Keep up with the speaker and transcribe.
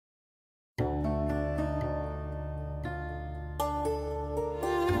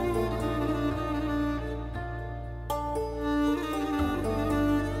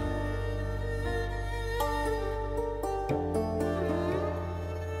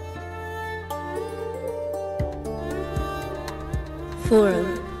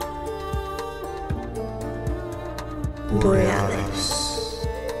Forum Borealis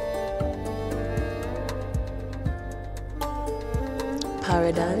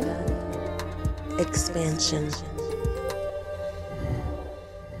Paradigm Expansion.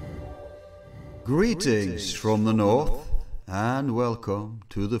 Greetings from the north and welcome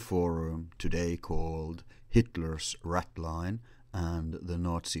to the forum today called Hitler's Ratline and the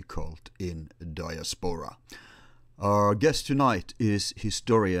Nazi cult in Diaspora. Our guest tonight is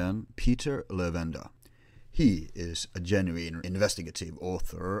historian Peter Levenda. He is a genuine investigative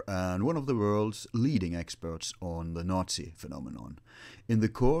author and one of the world's leading experts on the Nazi phenomenon. In the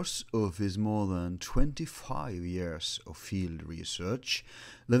course of his more than 25 years of field research,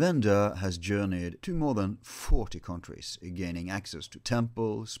 Levenda has journeyed to more than 40 countries, gaining access to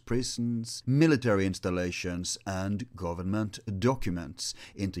temples, prisons, military installations, and government documents,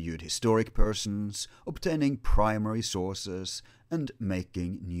 interviewed historic persons, obtaining primary sources, and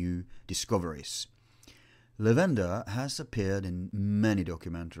making new discoveries. Levenda has appeared in many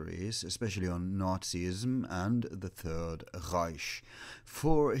documentaries, especially on Nazism and the Third Reich.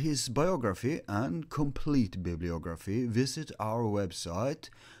 For his biography and complete bibliography, visit our website,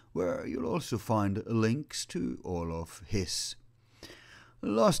 where you'll also find links to all of his.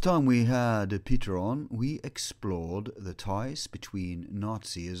 Last time we had Peter on, we explored the ties between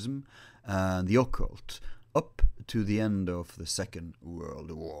Nazism and the occult, up to the end of the Second World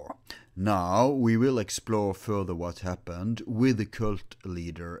War. Now we will explore further what happened with the cult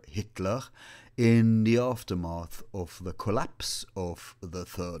leader Hitler in the aftermath of the collapse of the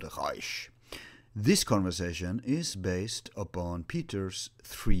Third Reich. This conversation is based upon Peter's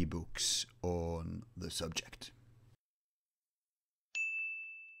 3 books on the subject.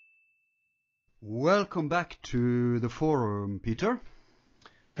 Welcome back to the forum, Peter.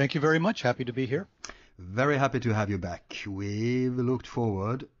 Thank you very much. Happy to be here. Very happy to have you back. We've looked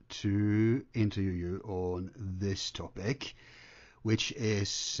forward to interview you on this topic, which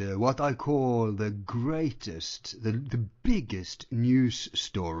is what I call the greatest, the biggest news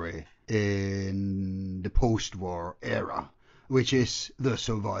story in the post-war era, which is the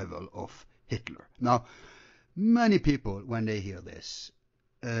survival of Hitler. Now, many people, when they hear this,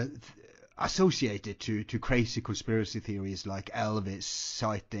 associated to crazy conspiracy theories like Elvis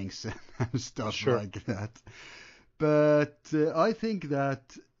sightings and stuff like that. But I think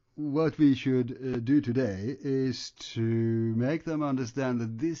that what we should do today is to make them understand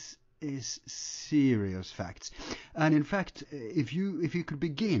that this is serious facts. And in fact, if you could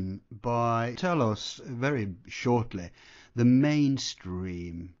begin by tell us very shortly the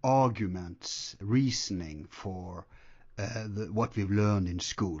mainstream arguments, reasoning for what we've learned in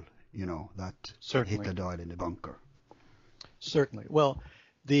school. You know, that Certainly. Hitler died in the bunker. Certainly. Well,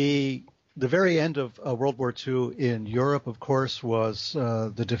 the very end of World War II in Europe, of course, was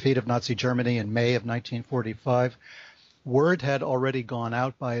the defeat of Nazi Germany in May of 1945. Word had already gone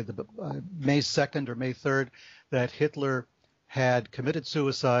out by the May 2nd or May 3rd that Hitler had committed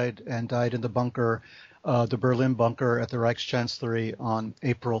suicide and died in the bunker, the Berlin bunker at the Reichschancellery on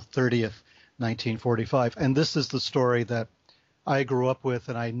April 30th, 1945. And this is the story that I grew up with,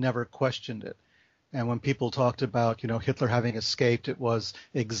 and I never questioned it. And when people talked about, Hitler having escaped, it was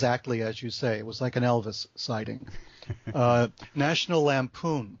exactly as you say. It was like an Elvis sighting. National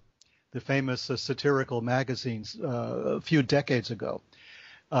Lampoon, the famous satirical magazines a few decades ago,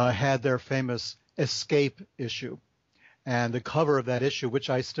 had their famous escape issue. And the cover of that issue, which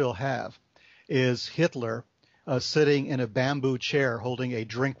I still have, is Hitler sitting in a bamboo chair holding a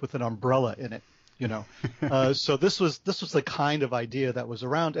drink with an umbrella in it. So this was the kind of idea that was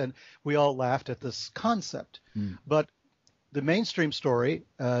around, and we all laughed at this concept. But the mainstream story,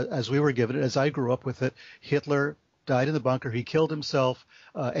 as we were given it, as I grew up with it, Hitler died in the bunker. He killed himself.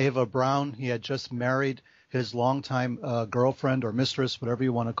 Eva Braun, he had just married his longtime girlfriend or mistress, whatever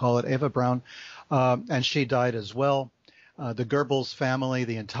you want to call it, Eva Braun, and she died as well. The Goebbels family,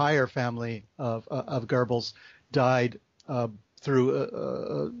 the entire family of Goebbels, died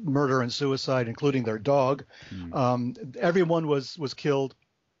through murder and suicide, including their dog. Everyone was killed.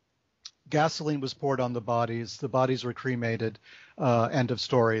 Gasoline was poured on the bodies. The bodies were cremated. End of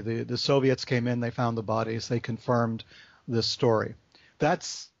story. The Soviets came in. They found the bodies. They confirmed this story.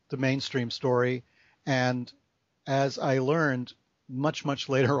 That's the mainstream story. And as I learned much, much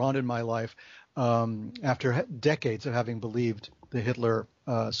later on in my life, after decades of having believed the Hitler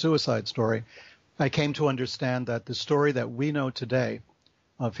suicide story, I came to understand that the story that we know today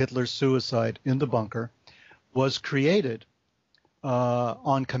of Hitler's suicide in the bunker was created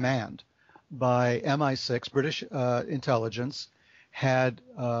on command by MI6, British intelligence, had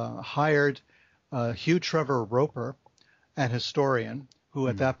hired Hugh Trevor Roper an historian who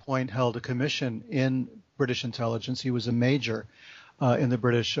at that point held a commission in British intelligence. He was a major in the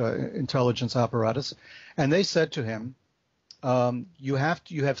British intelligence apparatus. And they said to him, you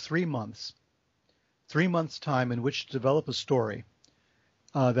have 3 months time in which to develop a story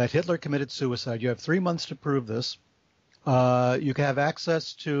that Hitler committed suicide. You have 3 months to prove this. You can have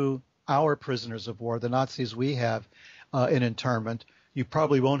access to our prisoners of war, the Nazis we have in internment. You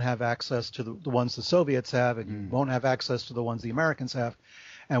probably won't have access to the ones the Soviets have, and you won't have access to the ones the Americans have.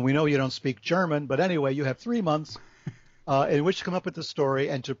 And we know you don't speak German, but anyway, you have 3 months in which to come up with the story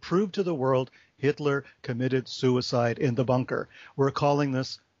and to prove to the world Hitler committed suicide in the bunker. We're calling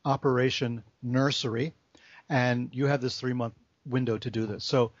this Operation Nursery, and you have this 3-month window to do this.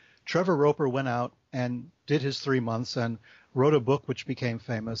 So Trevor Roper went out and did his 3 months and wrote a book which became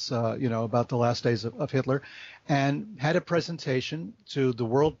famous, about the last days of Hitler, and had a presentation to the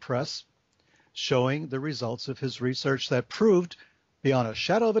world press showing the results of his research that proved, beyond a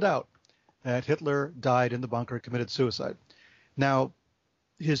shadow of a doubt, that Hitler died in the bunker, committed suicide. Now,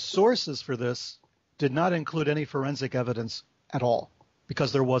 his sources for this did not include any forensic evidence at all,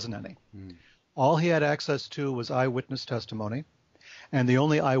 because there wasn't any. All he had access to was eyewitness testimony, and the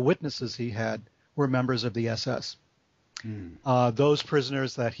only eyewitnesses he had were members of the SS. Those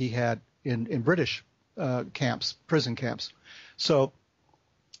prisoners that he had in British prison camps. So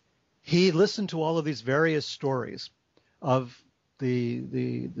he listened to all of these various stories of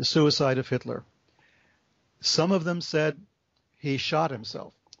the suicide of Hitler. Some of them said he shot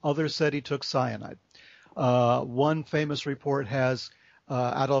himself. Others said he took cyanide. One famous report has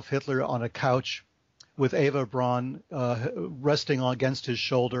Adolf Hitler on a couch with Eva Braun resting against his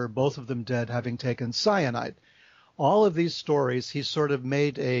shoulder, both of them dead, having taken cyanide. All of these stories, he sort of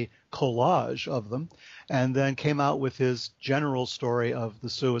made a collage of them and then came out with his general story of the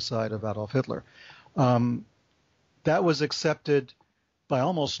suicide of Adolf Hitler. That was accepted by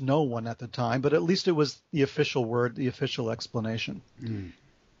almost no one at the time, but at least it was the official word, the official explanation.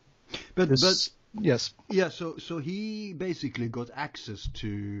 Yes. Yeah, so he basically got access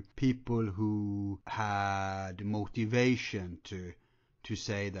to people who had motivation to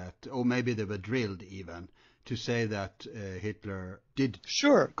say that, or maybe they were drilled even, to say that Hitler did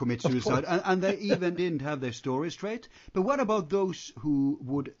commit suicide, and they even didn't have their story straight. But what about those who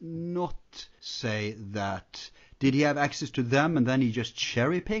would not say that? Did he have access to them and then he just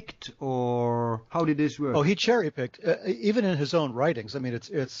cherry-picked, or how did this work? Oh, he cherry-picked, even in his own writings. I mean,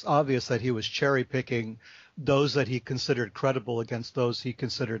 it's obvious that he was cherry-picking those that he considered credible against those he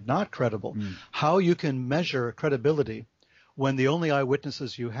considered not credible. How you can measure credibility when the only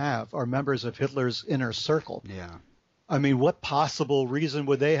eyewitnesses you have are members of Hitler's inner circle. Yeah. I mean, what possible reason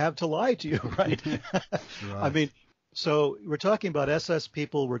would they have to lie to you, right? I mean, so we're talking about SS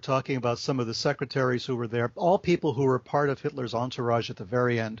people. We're talking about some of the secretaries who were there, all people who were part of Hitler's entourage at the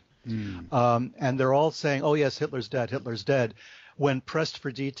very end. And they're all saying, oh, yes, Hitler's dead, Hitler's dead. When pressed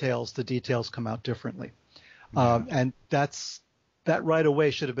for details, the details come out differently. And that right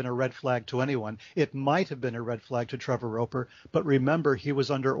away should have been a red flag to anyone. It might have been a red flag to Trevor Roper, but remember, he was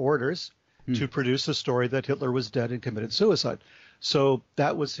under orders to produce a story that Hitler was dead and committed suicide. So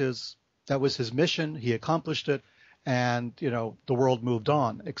that was his mission. He accomplished it, and the world moved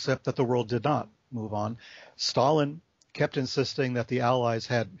on. Except that the world did not move on. Stalin kept insisting that the Allies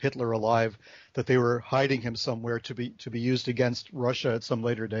had Hitler alive, that they were hiding him somewhere to be used against Russia at some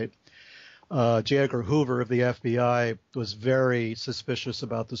later date. J. Edgar Hoover of the FBI was very suspicious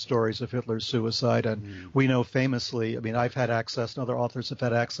about the stories of Hitler's suicide, and we know famously, I mean, I've had access, and other authors have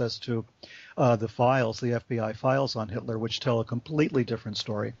had access to the files, the FBI files on Hitler, which tell a completely different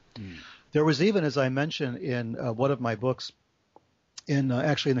story. There was even, as I mentioned in one of my books,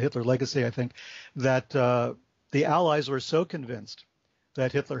 actually in the Hitler Legacy, I think, that the Allies were so convinced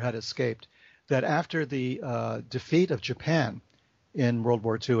that Hitler had escaped that after the defeat of Japan in World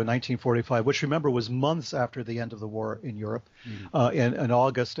War II in 1945, which remember was months after the end of the war in Europe, in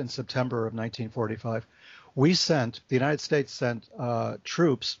August and September of 1945, the United States sent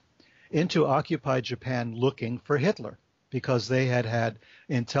troops into occupied Japan looking for Hitler, because they had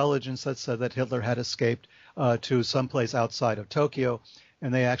intelligence that said that Hitler had escaped to someplace outside of Tokyo,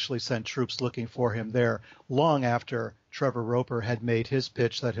 and they actually sent troops looking for him there long after Trevor Roper had made his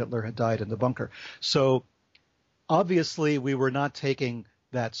pitch that Hitler had died in the bunker. So obviously, we were not taking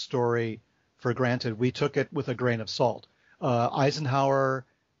that story for granted. We took it with a grain of salt. Eisenhower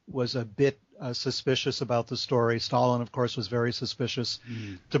was a bit suspicious about the story. Stalin, of course, was very suspicious.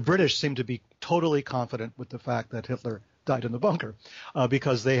 The British seemed to be totally confident with the fact that Hitler died in the bunker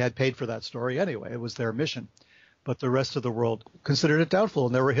because they had paid for that story anyway. It was their mission. but the rest of the world considered it doubtful.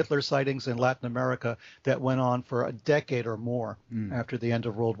 And there were Hitler sightings in Latin America that went on for a decade or more after the end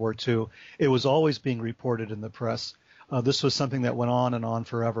of World War II. It was always being reported in the press. This was something that went on and on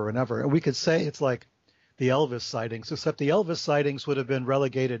forever and ever. And we could say it's like the Elvis sightings, except the Elvis sightings would have been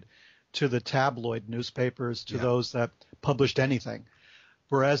relegated to the tabloid newspapers, to those that published anything.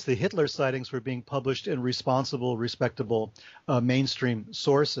 Whereas the Hitler sightings were being published in responsible, respectable mainstream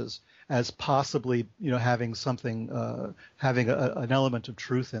sources as possibly, having something, having an element of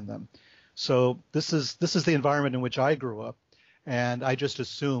truth in them. So this is the environment in which I grew up, and I just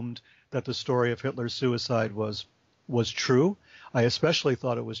assumed that the story of Hitler's suicide was true. I especially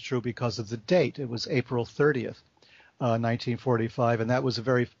thought it was true because of the date. It was April 30th, 1945, and that was a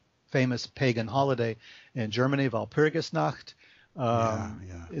very famous pagan holiday in Germany, Walpurgisnacht.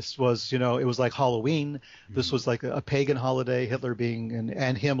 It was, it was like Halloween. This was like a pagan holiday, Hitler being,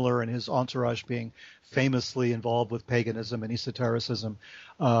 and Himmler and his entourage being famously involved with paganism and esotericism.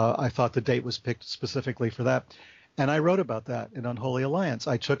 I thought the date was picked specifically for that. And I wrote about that in Unholy Alliance.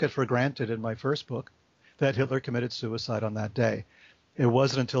 I took it for granted in my first book that Hitler committed suicide on that day. It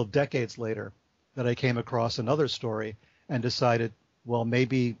wasn't until decades later that I came across another story and decided, well,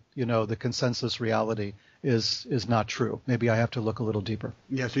 maybe, the consensus reality is not true. Maybe I have to look a little deeper.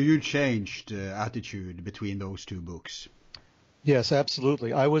 Yeah, so you changed attitude between those two books. Yes,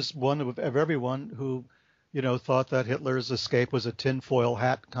 absolutely. I was one of everyone who, thought that Hitler's escape was a tinfoil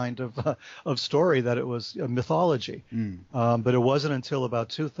hat kind of story, that it was a mythology. But it wasn't until about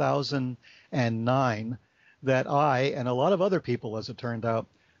 2009 that I, and a lot of other people, as it turned out,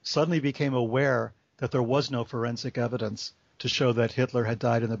 suddenly became aware that there was no forensic evidence to show that Hitler had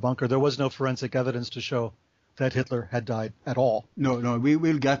died in the bunker. There was no forensic evidence to show that Hitler had died at all. No, we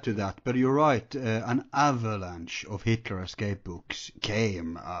will get to that. But you're right, an avalanche of Hitler escape books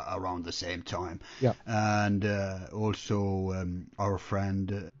came around the same time. Yeah. And also our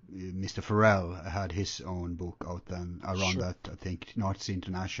friend Mr. Farrell had his own book out then around that, I think, Nazi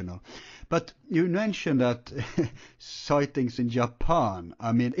International. But you mentioned that sightings in Japan.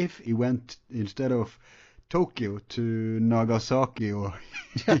 I mean, if he went instead of Tokyo to Nagasaki or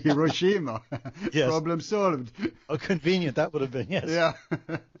Hiroshima, problem solved. Oh, convenient that would have been, yes. Yeah.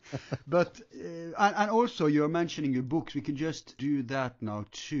 But, and also you're mentioning your books. We can just do that now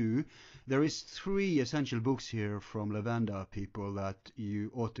too. There is 3 essential books here from Levenda, people, that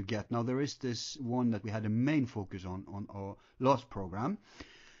you ought to get. Now there is this one that we had a main focus on our last program,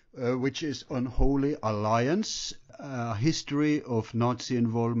 which is Unholy Alliance, history of Nazi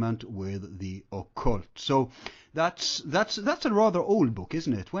involvement with the occult. So that's a rather old book,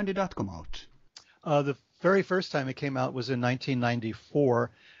 isn't it? When did that come out? The very first time it came out was in 1994,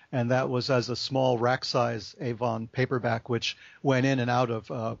 and that was as a small rack-size Avon paperback, which went in and out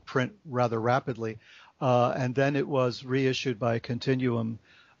of print rather rapidly. And then it was reissued by Continuum,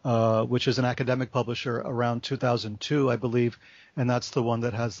 which is an academic publisher, around 2002, I believe, and that's the one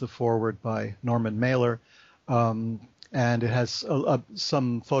that has the foreword by Norman Mailer. And it has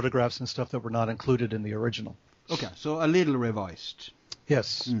some photographs and stuff that were not included in the original. Okay, so a little revised.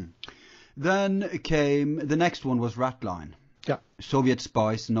 Yes. Then came, the next one was Ratline. Yeah. Soviet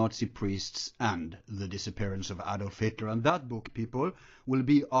spies, Nazi priests, and the disappearance of Adolf Hitler. And that book, people, will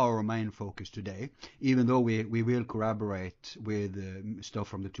be our main focus today, even though we will corroborate with stuff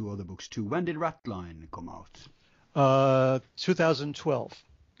from the 2 other books too. When did Ratline come out? 2012,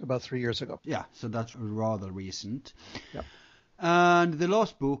 about 3 years ago. Yeah, so that's rather recent. Yep. And the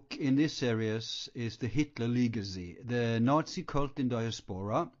last book in this series is The Hitler Legacy, the Nazi cult in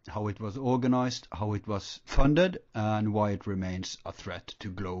Diaspora, how it was organized, how it was funded, and why it remains a threat to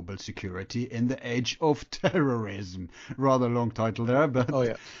global security in the age of terrorism. Rather long title there, but... Oh,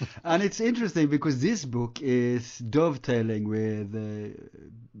 yeah. And it's interesting because this book is dovetailing with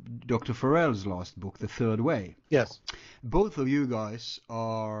Dr. Farrell's last book, The Third Way. Yes. Both of you guys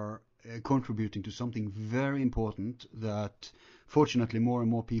are contributing to something very important that fortunately more and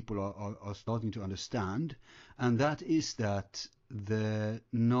more people are starting to understand, and that is that the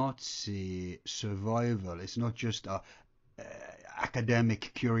Nazi survival is not just a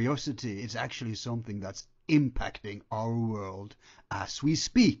academic curiosity, it's actually something that's impacting our world as we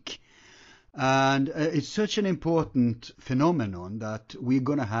speak. And it's such an important phenomenon that we're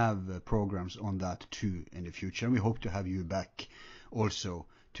going to have programs on that too in the future, and we hope to have you back also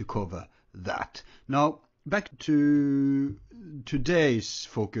to cover that. Now, back to today's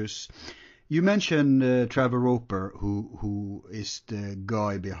focus. You mentioned Trevor Roper, who is the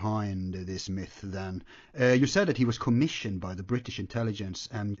guy behind this myth then. You said that he was commissioned by the British intelligence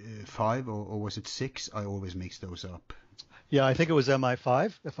M5, or was it 6? I always mix those up. Yeah, I think it was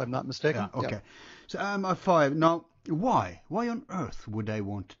MI5, if I'm not mistaken. Yeah, okay. So MI5, now, why? Why on earth would they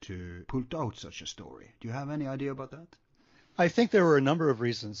want to put out such a story? Do you have any idea about that? I think there were a number of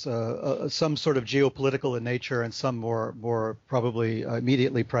reasons, some sort of geopolitical in nature and some more probably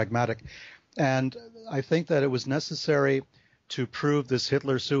immediately pragmatic. And I think that it was necessary to prove this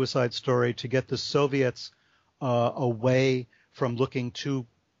Hitler suicide story to get the Soviets away from looking too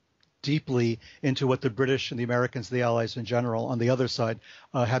deeply into what the British and the Americans, the Allies in general, on the other side,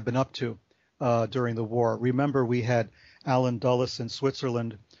 had been up to during the war. Remember, we had Alan Dulles in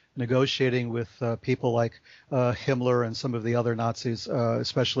Switzerland negotiating with people like Himmler and some of the other Nazis,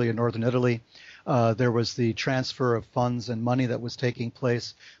 especially in northern Italy. There was the transfer of funds and money that was taking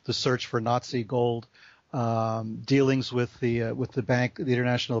place, the search for Nazi gold, dealings with the bank, the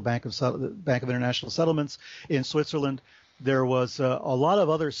International Bank of International Settlements in Switzerland. There was a lot of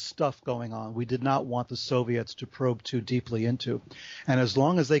other stuff going on we did not want the Soviets to probe too deeply into. And as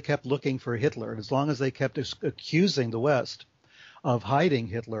long as they kept looking for Hitler, and as long as they kept accusing the West of hiding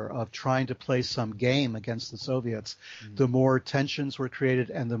Hitler, of trying to play some game against the Soviets, the more tensions were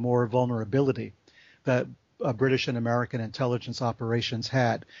created and the more vulnerability that British and American intelligence operations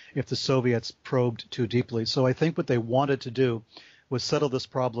had if the Soviets probed too deeply. So I think what they wanted to do was settle this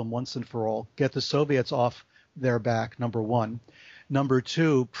problem once and for all, get the Soviets off their back, number one. Number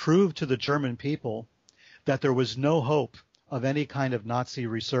two, prove to the German people that there was no hope of any kind of Nazi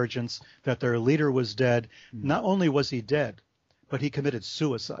resurgence, that their leader was dead. Not only was he dead, but he committed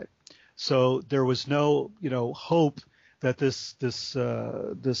suicide. So there was no, hope that this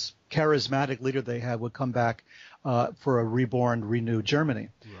charismatic leader they had would come back for a reborn, renewed Germany.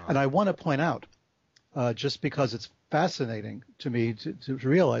 Right. And I want to point out, just because it's fascinating to me to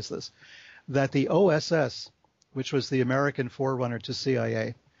realize this, that the OSS, which was the American forerunner to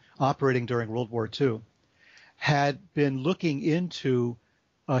CIA, operating during World War II, had been looking into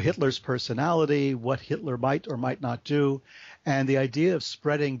Hitler's personality, what Hitler might or might not do, and the idea of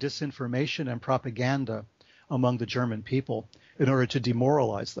spreading disinformation and propaganda among the German people in order to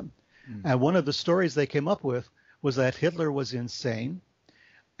demoralize them. And one of the stories they came up with was that Hitler was insane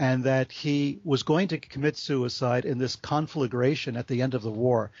and that he was going to commit suicide in this conflagration at the end of the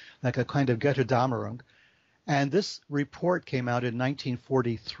war, like a kind of Götterdämmerung. And this report came out in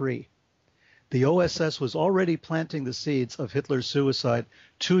 1943. The OSS was already planting the seeds of Hitler's suicide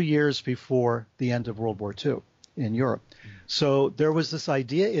 2 years before the end of World War II in Europe. So there was this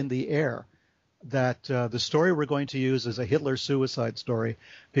idea in the air that the story we're going to use is a Hitler suicide story,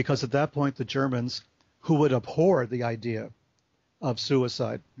 because at that point the Germans, who would abhor the idea of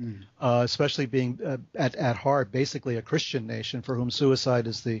suicide, especially being at heart basically a Christian nation for whom suicide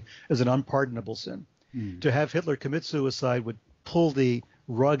is an unpardonable sin, to have Hitler commit suicide would pull the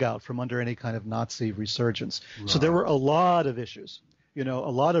rug out from under any kind of Nazi resurgence. Right. So there were a lot of issues, a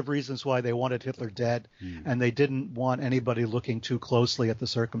lot of reasons why they wanted Hitler dead, and they didn't want anybody looking too closely at the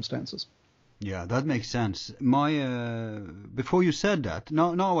circumstances. Yeah, that makes sense. Before you said that,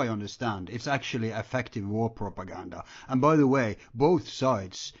 now I understand. It's actually effective war propaganda. And by the way, both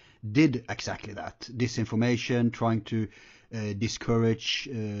sides did exactly that. Disinformation, trying to discourage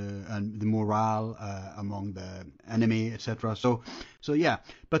and the morale among the enemy, etc. So yeah.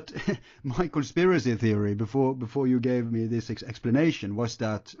 But my conspiracy theory before you gave me this explanation was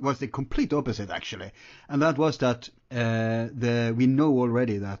the complete opposite actually, and that was that we know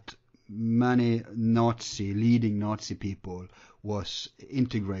already that many leading Nazi people was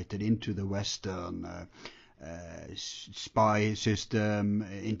integrated into the Western spy system,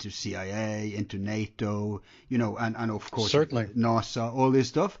 into CIA, into NATO, and of course certainly NASA, all this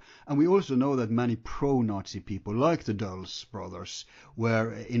stuff. And we also know that many pro-Nazi people, like the Dulles brothers,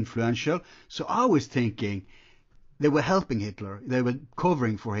 were influential. So I was thinking they were helping Hitler, they were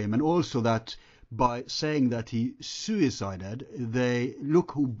covering for him, and also that by saying that he suicided, they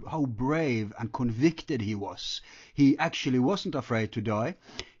look how brave and convicted he was. He actually wasn't afraid to die.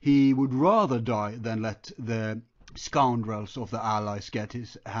 He would rather die than let the scoundrels of the Allies get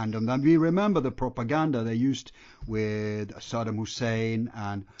his hand on them. We remember the propaganda they used with Saddam Hussein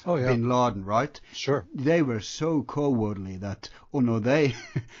and Bin Laden, right? Sure. They were so cowardly that, they,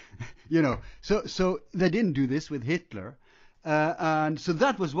 so they didn't do this with Hitler. And so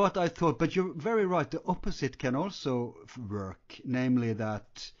that was what I thought. But you're very right. The opposite can also work, namely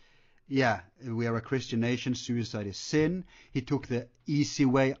that, we are a Christian nation. Suicide is sin. He took the easy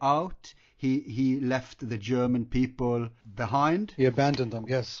way out. He left the German people behind. He abandoned them.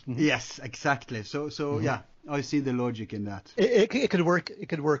 Yes. Mm-hmm. Yes, exactly. So yeah, I see the logic in that. It could work. It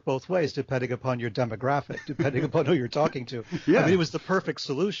could work both ways, depending upon your demographic, depending upon who you're talking to. Yeah. I mean, it was the perfect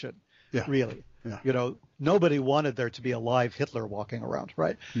solution. Yeah. really. Yeah. You know, nobody wanted there to be a live Hitler walking around,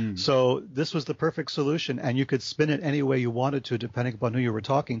 right? So this was the perfect solution, and you could spin it any way you wanted to, depending upon who you were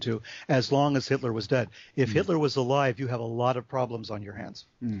talking to, as long as Hitler was dead. If Hitler was alive, you have a lot of problems on your hands.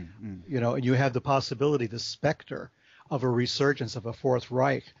 You know, and you have the possibility, the specter of a resurgence of a Fourth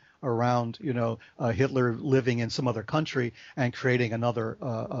Reich around, you know, Hitler living in some other country and creating another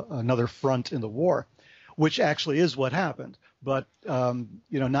front in the war, which actually is what happened. But,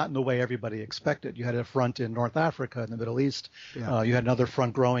 you know, not in the way everybody expected. You had a front in North Africa, in the Middle East. Yeah. You had another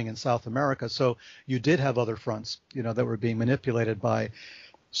front growing in South America. So you did have other fronts, you know, that were being manipulated by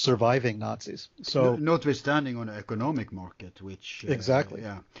surviving Nazis. So notwithstanding on the economic market, which exactly.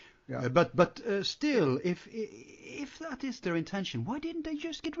 Yeah. But still, if that is their intention, why didn't they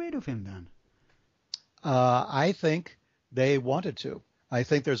just get rid of him then? I think they wanted to. I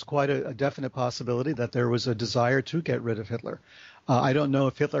think there's quite a definite possibility that there was a desire to get rid of Hitler. I don't know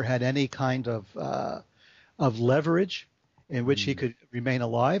if Hitler had any kind of leverage in which he could remain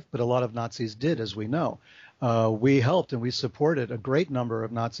alive, but a lot of Nazis did, as we know. We helped and we supported a great number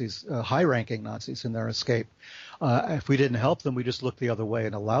of Nazis, high-ranking Nazis, in their escape. If we didn't help them, we just looked the other way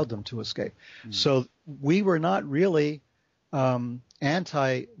and allowed them to escape. So we were not really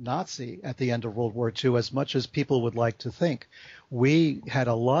anti-Nazi at the end of World War II, as much as people would like to think. We had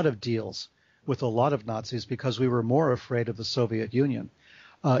a lot of deals with a lot of Nazis because we were more afraid of the Soviet Union.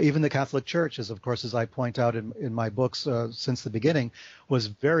 Even the Catholic Church, of course, as I point out in my books since the beginning, was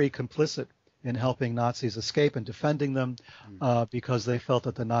very complicit in helping Nazis escape and defending them because they felt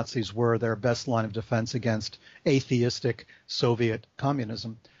that the Nazis were their best line of defense against atheistic Soviet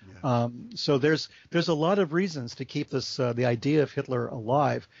communism. Yeah. So there's a lot of reasons to keep this the idea of Hitler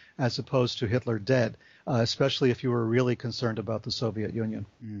alive as opposed to Hitler dead, especially if you were really concerned about the Soviet Union.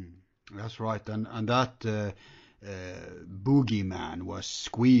 That's right, and that boogeyman was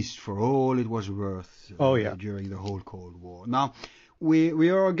squeezed for all it was worth during the whole Cold War. Now, we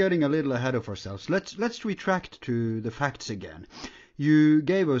are getting a little ahead of ourselves. Let's retract to the facts again. You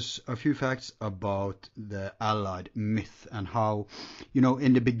gave us a few facts about the Allied myth and how, you know,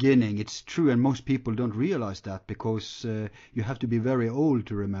 in the beginning, it's true, and most people don't realize that because you have to be very old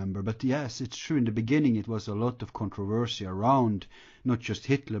to remember. But yes, it's true. In the beginning, it was a lot of controversy around not just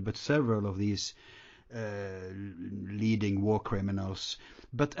Hitler, but several of these leading war criminals.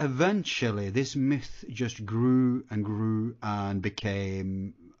 But eventually this myth just grew and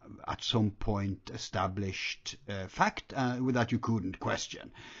became at some point established fact that you couldn't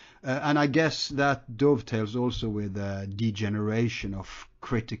question. And I guess that dovetails also with the degeneration of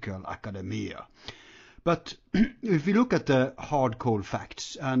critical academia. But if we look at the hard cold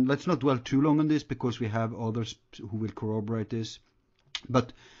facts, and let's not dwell too long on this because we have others who will corroborate this,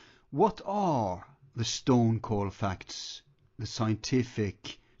 but what are the stone cold facts, the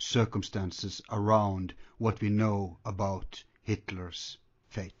scientific circumstances around what we know about Hitler's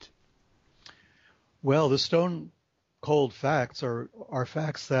fate? Well, the stone cold facts are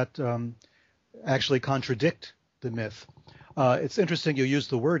facts that actually contradict the myth. It's interesting you use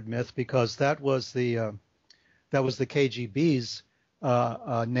the word myth because that was the KGB's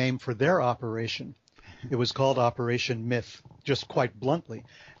name for their operation. It was called Operation Myth, just quite bluntly.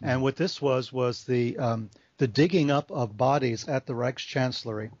 And what this was the digging up of bodies at the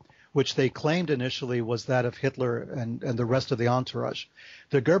Reichschancellery, which they claimed initially was that of Hitler and the rest of the entourage.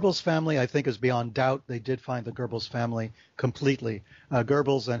 The Goebbels family, I think, is beyond doubt. They did find the Goebbels family completely.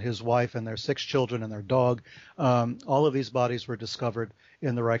 Goebbels and his wife and their 6 children and their dog, all of these bodies were discovered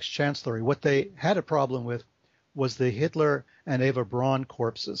in the Reichschancellery. What they had a problem with was the Hitler and Eva Braun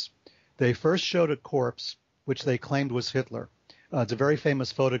corpses. They first showed a corpse, which they claimed was Hitler. It's a very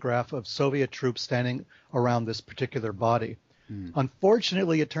famous photograph of Soviet troops standing around this particular body.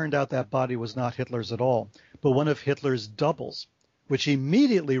 Unfortunately, it turned out that body was not Hitler's at all, but one of Hitler's doubles, which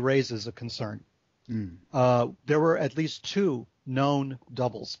immediately raises a concern. There were at least 2 known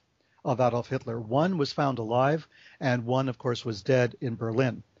doubles of Adolf Hitler. One was found alive, and one, of course, was dead in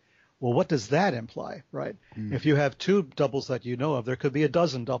Berlin. Well, what does that imply, right? If you have 2 doubles that you know of, there could be a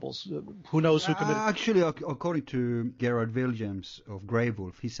dozen doubles. Who knows who committed? Actually, according to Gerard Williams of Grey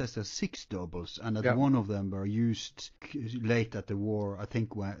Wolf, he says there's 6 doubles, and that one of them were used late at the war. I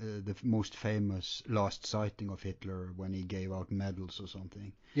think the most famous last sighting of Hitler when he gave out medals or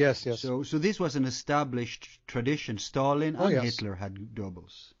something. Yes. So this was an established tradition. Stalin and Hitler had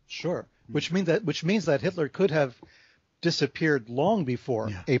doubles. Sure, which means that Hitler could have disappeared long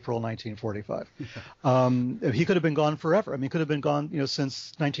before April 1945. He could have been gone forever. I mean, he could have been gone,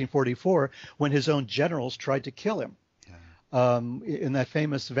 since 1944 when his own generals tried to kill him in that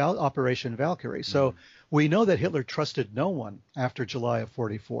famous Operation Valkyrie. So we know that Hitler trusted no one after July of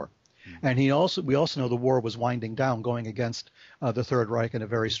 44. And we also know the war was winding down, going against the Third Reich in a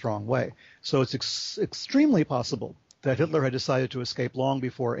very strong way. So it's extremely possible that Hitler had decided to escape long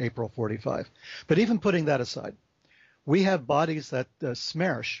before April 45. But even putting that aside, we have bodies that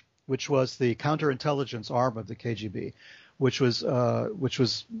Smersh, which was the counterintelligence arm of the KGB, which was a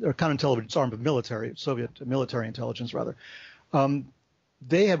counterintelligence arm of Soviet military intelligence rather.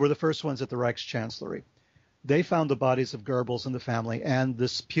 They were the first ones at the Reich's chancellery. They found the bodies of Goebbels and the family and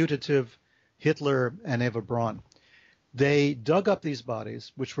this putative Hitler and Eva Braun. They dug up these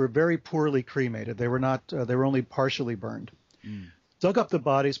bodies, which were very poorly cremated. They were only partially burned. Dug up the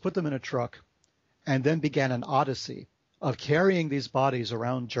bodies, put them in a truck, and then began an odyssey of carrying these bodies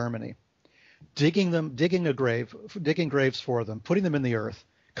around Germany, digging graves for them, putting them in the earth,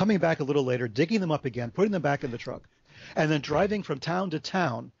 coming back a little later, digging them up again, putting them back in the truck, and then driving from town to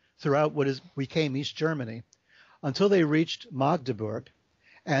town throughout what became East Germany until they reached Magdeburg,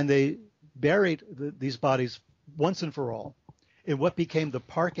 and they buried these bodies once and for all in what became the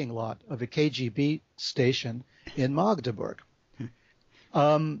parking lot of a KGB station in Magdeburg.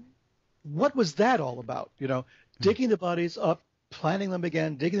 What was that all about? Digging the bodies up, planting them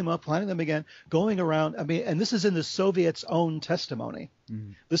again, digging them up, planting them again, going around. And this is in the Soviets' own testimony.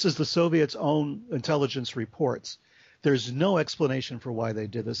 This is the Soviets' own intelligence reports. There's no explanation for why they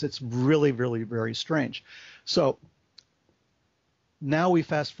did this. It's really, really very strange. So now we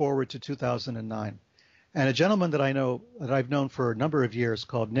fast forward to 2009. And a gentleman that I've known for a number of years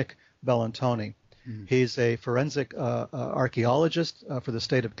called Nick Bellantoni. He's a forensic archaeologist for the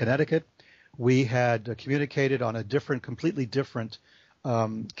state of Connecticut. We had communicated on a completely different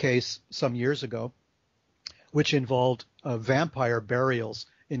case some years ago, which involved vampire burials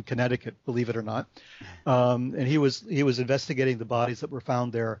in Connecticut, believe it or not. And he was investigating the bodies that were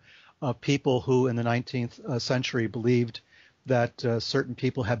found there of people who in the 19th century believed that certain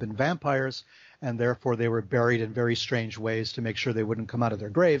people had been vampires, and therefore they were buried in very strange ways to make sure they wouldn't come out of their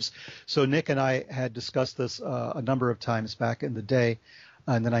graves. So Nick and I had discussed this a number of times back in the day,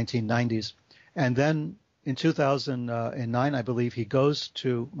 in the 1990s. And then in 2009, I believe, he goes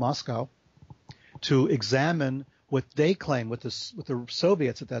to Moscow to examine what they claim, what the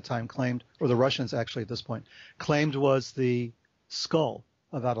Soviets at that time claimed, or the Russians actually at this point, claimed was the skull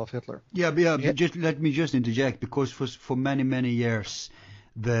of Adolf Hitler. Just let me just interject, because for many, many years,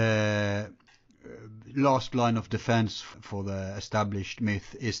 the last line of defense for the established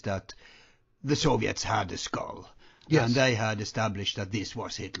myth is that the Soviets had a skull. Yes. And they had established that this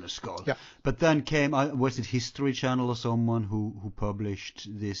was Hitler's skull. Yeah. But then came, was it History Channel or someone who published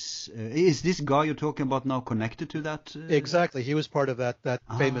this? Is this guy you're talking about now connected to that? Exactly. He was part of that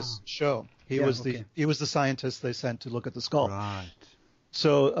famous show. He was the scientist they sent to look at the skull. Right.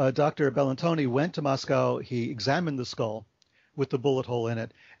 So Dr. Bellantoni went to Moscow. He examined the skull with the bullet hole in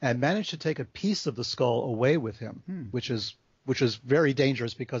it and managed to take a piece of the skull away with him, which is very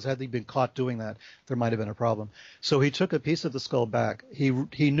dangerous, because had he been caught doing that, there might have been a problem. So he took a piece of the skull back.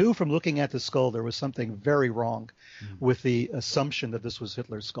 He knew from looking at the skull there was something very wrong with the assumption that this was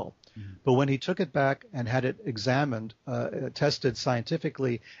Hitler's skull. But when he took it back and had it examined, tested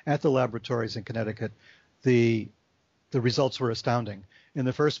scientifically at the laboratories in Connecticut, the results were astounding. In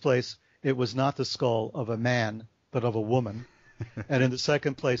the first place, it was not the skull of a man, but of a woman. And in the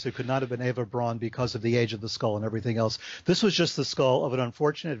second place, it could not have been Eva Braun because of the age of the skull and everything else. This was just the skull of an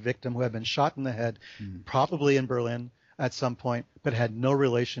unfortunate victim who had been shot in the head, probably in Berlin at some point, but had no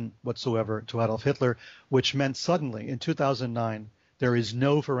relation whatsoever to Adolf Hitler, which meant suddenly, in 2009, there is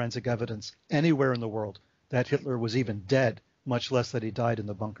no forensic evidence anywhere in the world that Hitler was even dead, much less that he died in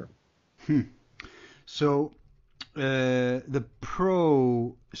the bunker. So the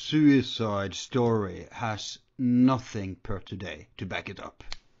pro-suicide story has nothing per today to back it up.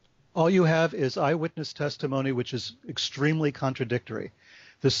 All you have is eyewitness testimony, which is extremely contradictory.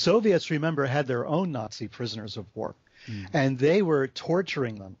 The Soviets, remember, had their own Nazi prisoners of war, and they were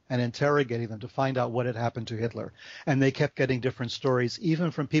torturing them and interrogating them to find out what had happened to Hitler. And they kept getting different stories, even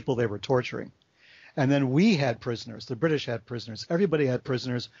from people they were torturing. And then we had prisoners. The British had prisoners. Everybody had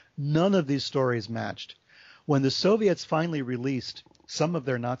prisoners. None of these stories matched. When the Soviets finally released some of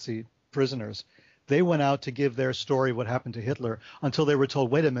their Nazi prisoners, they went out to give their story, what happened to Hitler, until they were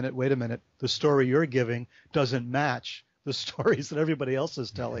told, wait a minute, the story you're giving doesn't match the stories that everybody else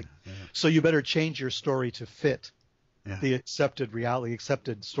is telling. So you better change your story to fit the accepted reality,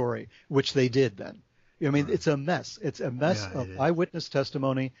 accepted story, which they did then. I mean, it's a mess. It's a mess of eyewitness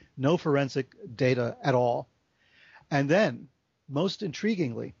testimony, no forensic data at all. And then, most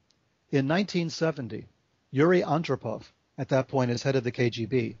intriguingly, in 1970, Yuri Andropov, at that point, is head of the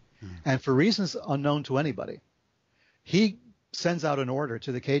KGB, and for reasons unknown to anybody, he sends out an order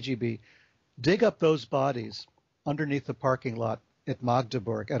to the KGB, dig up those bodies underneath the parking lot at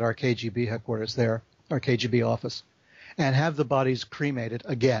Magdeburg at our KGB headquarters there, our KGB office, and have the bodies cremated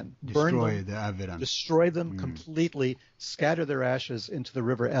again. Destroy the evidence. Destroy them completely, scatter their ashes into the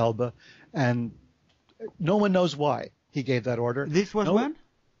River Elbe, and no one knows why he gave that order. This was when?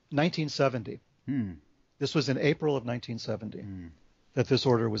 1970. This was in April of 1970 that this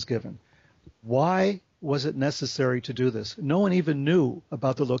order was given. Why was it necessary to do this? No one even knew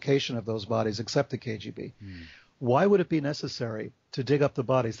about the location of those bodies except the KGB. Why would it be necessary to dig up the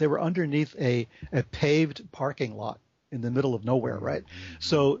bodies? They were underneath a paved parking lot in the middle of nowhere, right?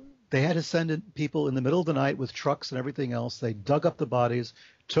 So they had to send in people in the middle of the night with trucks and everything else. They dug up the bodies,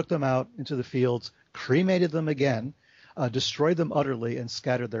 took them out into the fields, cremated them again, destroyed them utterly, and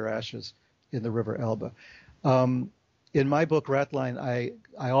scattered their ashes in the River Elbe. In my book, Ratline,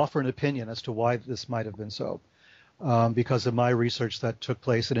 I offer an opinion as to why this might have been so, because of my research that took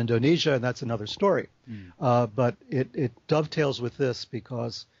place in Indonesia, and that's another story. But it dovetails with this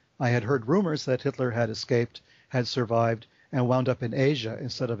because I had heard rumors that Hitler had escaped, had survived, and wound up in Asia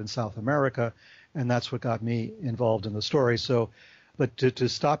instead of in South America, and that's what got me involved in the story. So, but to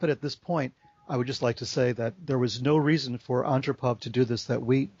stop it at this point, I would just like to say that there was no reason for Andropov to do this that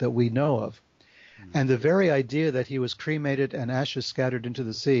we know of. And the very idea that he was cremated and ashes scattered into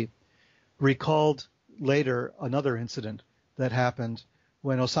the sea recalled later another incident that happened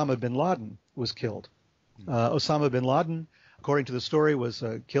when Osama bin Laden was killed. Osama bin Laden, according to the story, was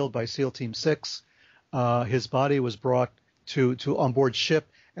killed by SEAL Team 6. His body was brought to on board ship,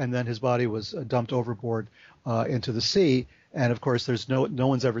 and then his body was dumped overboard into the sea. And of course, there's no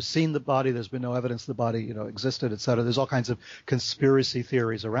one's ever seen the body. There's been no evidence the body, existed, et cetera. There's all kinds of conspiracy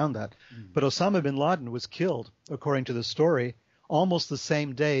theories around that. But Osama bin Laden was killed, according to the story, almost the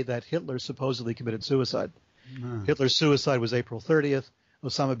same day that Hitler supposedly committed suicide. Hitler's suicide was April 30th.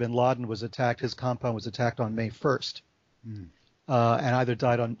 Osama bin Laden was attacked. His compound was attacked on May 1st. And either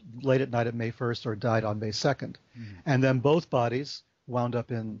died on late at night at May 1st or died on May 2nd. And then both bodies wound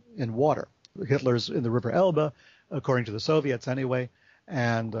up in water. Hitler's in the River Elbe, according to the Soviets anyway,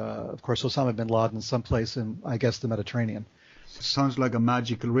 and of course Osama bin Laden someplace in, I guess, the Mediterranean. Sounds like a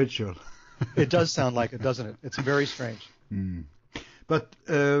magical ritual. It does sound like it, doesn't it? It's very strange. But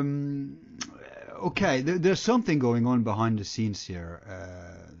okay, there's something going on behind the scenes here,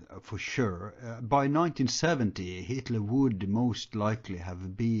 for sure. By 1970, Hitler would most likely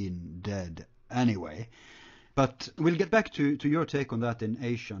have been dead anyway. But we'll get back to your take on that in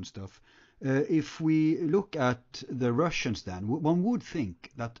Asia and stuff. If we look at the Russians then, one would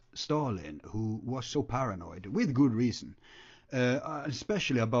think that Stalin, who was so paranoid, with good reason,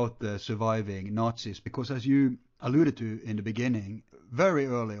 especially about the surviving Nazis, because as you alluded to in the beginning, very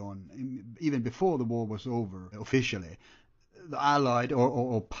early on, even before the war was over officially, the Allied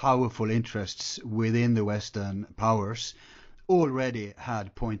or powerful interests within the Western powers already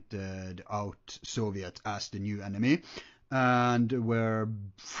had pointed out Soviet as the new enemy, and were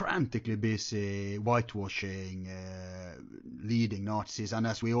frantically busy whitewashing leading Nazis. And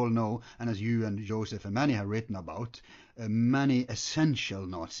as we all know, and as you and Joseph and many have written about, many essential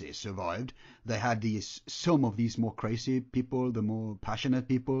Nazis survived. They had some of these more crazy people, the more passionate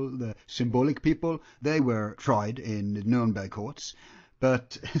people, the symbolic people, they were tried in the Nuremberg courts.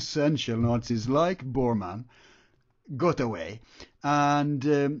 But essential Nazis like Bormann got away.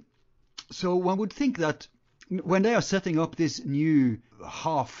 And so one would think that when they are setting up this new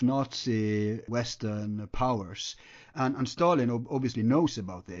half-Nazi Western powers, and Stalin obviously knows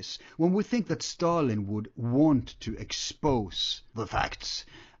about this, one would think that Stalin would want to expose the facts.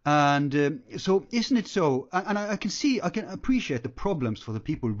 And so isn't it so? And I can appreciate the problems for the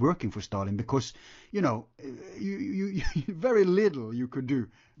people working for Stalin, because, you very little you could do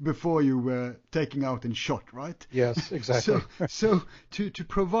before you were taken out and shot, right? Yes, exactly. So to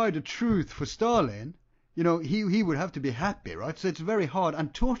provide the truth for Stalin, he would have to be happy, right? So it's very hard.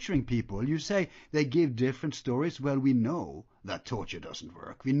 And torturing people, you say they give different stories. Well, we know that torture doesn't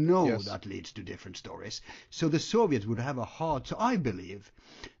work. We know that leads to different stories. So the Soviets would have a hard... So I believe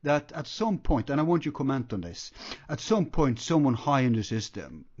that at some point, and I want you to comment on this, at some point someone high in the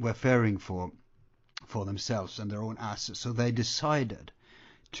system were fearing for themselves and their own asses. So they decided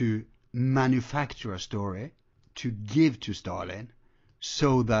to manufacture a story to give to Stalin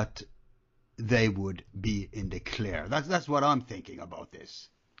so that they would be in the clear. That's what I'm thinking about this.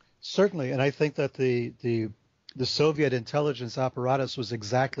 Certainly, and I think that the Soviet intelligence apparatus was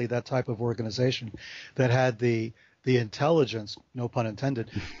exactly that type of organization that had the intelligence, no pun intended,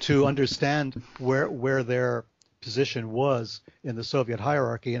 to understand where their position was in the Soviet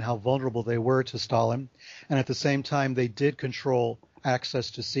hierarchy and how vulnerable they were to Stalin. And at the same time, they did control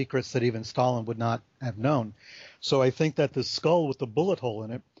access to secrets that even Stalin would not have known. So I think that the skull with the bullet hole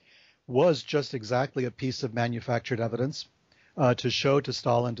in it was just exactly a piece of manufactured evidence to show to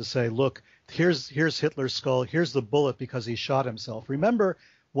Stalin, to say, look, here's Hitler's skull, here's the bullet because he shot himself. Remember,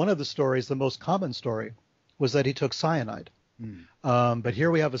 one of the stories, the most common story, was that he took cyanide. But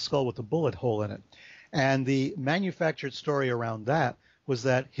here we have a skull with a bullet hole in it. And the manufactured story around that was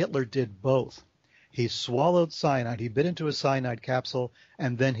that Hitler did both. He swallowed cyanide, he bit into a cyanide capsule,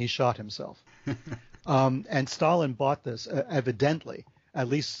 and then he shot himself. And Stalin bought this, evidently, at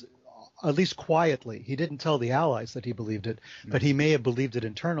least quietly. He didn't tell the Allies that he believed it, but he may have believed it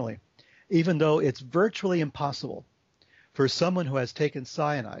internally, even though it's virtually impossible for someone who has taken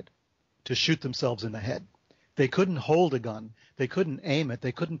cyanide to shoot themselves in the head. They couldn't hold a gun. They couldn't aim it.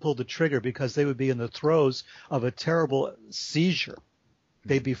 They couldn't pull the trigger because they would be in the throes of a terrible seizure.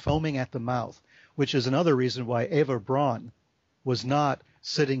 They'd be foaming at the mouth, which is another reason why Eva Braun was not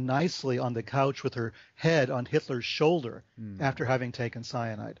sitting nicely on the couch with her head on Hitler's shoulder after having taken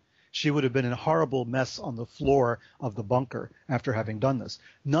cyanide. She would have been in a horrible mess on the floor of the bunker after having done this.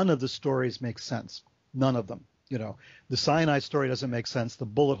 None of the stories make sense. None of them. You know, the cyanide story doesn't make sense. The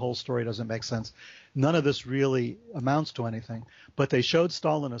bullet hole story doesn't make sense. None of this really amounts to anything. But they showed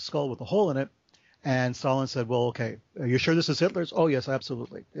Stalin a skull with a hole in it, and Stalin said, well, okay, are you sure this is Hitler's? Oh, yes,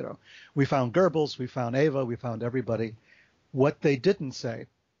 absolutely. You know, we found Goebbels, we found Eva, we found everybody. What they didn't say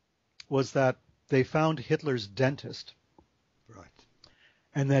was that they found Hitler's dentist. Right.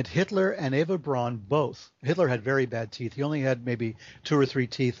 And that Hitler and Eva Braun both, Hitler had very bad teeth. He only had maybe 2 or 3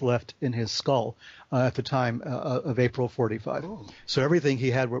 teeth left in his skull at the time of April 45. Oh. So everything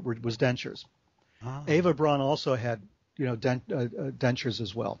he had was dentures. Ah. Eva Braun also had, you know, dentures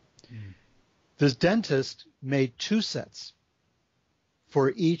as well. This dentist made 2 sets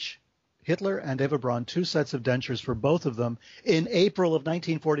for each Hitler and Eva Braun, 2 sets of dentures for both of them in April of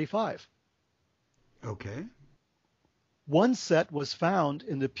 1945. Okay. One set was found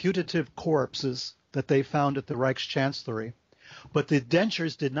in the putative corpses that they found at the Reichschancellery, but the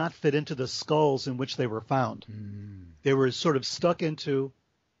dentures did not fit into the skulls in which they were found. They were sort of stuck into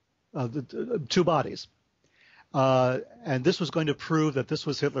the 2 bodies. And this was going to prove that this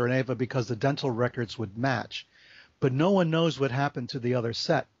was Hitler and Eva because the dental records would match. But no one knows what happened to the other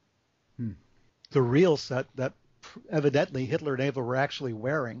set. The real set that evidently Hitler and Eva were actually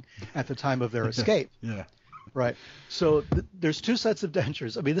wearing at the time of their escape. Yeah. Right. So there's 2 sets of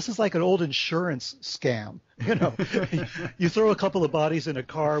dentures. I mean, this is like an old insurance scam. You know, you throw a couple of bodies in a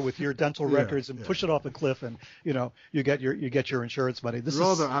car with your dental records and push it off a cliff, and you know you get your insurance money. This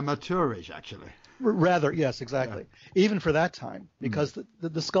rather is amateurish, actually. Rather, yes, exactly. Yeah. Even for that time, because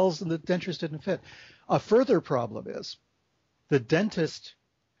the skulls and the dentures didn't fit. A further problem is the dentist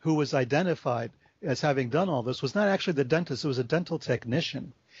who was identified as having done all this was not actually the dentist. It was a dental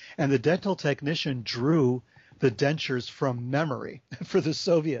technician. And the dental technician drew the dentures from memory for the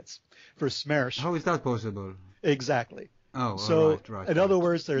Soviets, for Smersh. How is that possible? Exactly. Oh, so right. In other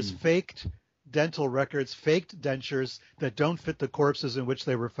words, there's faked dental records, faked dentures that don't fit the corpses in which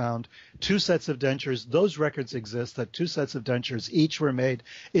they were found. 2 sets of dentures. Those records exist, that 2 sets of dentures each were made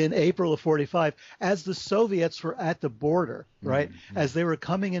in April of 45 as the Soviets were at the border, right? As they were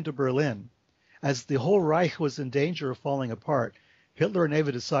coming into Berlin, as the whole Reich was in danger of falling apart. Hitler and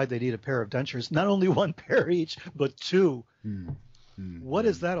Eva decide they need a pair of dentures, not only 1 pair each, but 2. What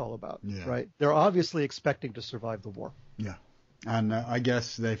is that all about, right? They're obviously expecting to survive the war. Yeah. And I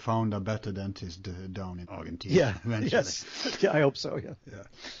guess they found a better dentist down in Argentina. Yeah, eventually. yes. Yeah, I hope so, yeah.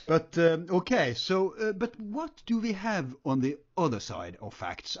 But, okay, so, but what do we have on the other side of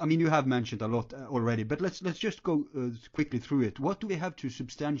facts? I mean, you have mentioned a lot already, but let's just go quickly through it. What do we have to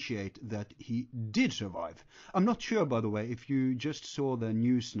substantiate that he did survive? I'm not sure, by the way, if you just saw the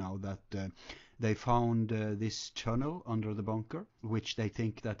news now that they found this tunnel under the bunker, which they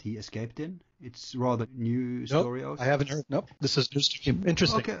think that he escaped in. It's rather new story. I haven't heard. Nope. This is just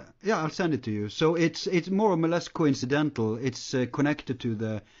interesting. Okay. Yeah, I'll send it to you. So it's more or less coincidental. It's connected to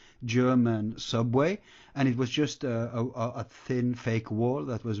the German subway, and it was just a thin fake wall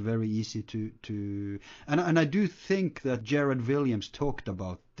that was very easy to and I do think that Jared Williams talked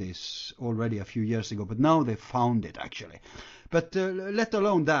about this already a few years ago, but now they found it actually. But let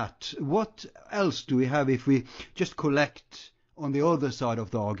alone that, what else do we have if we just collect on the other side of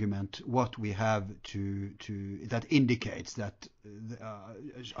the argument what we have to that indicates that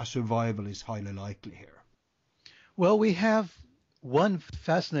a survival is highly likely here? Well, we have one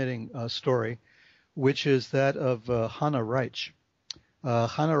fascinating story, which is that of Hannah Reich,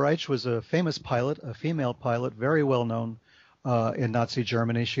 Hannah Reich was a famous pilot, a female pilot, very well known in Nazi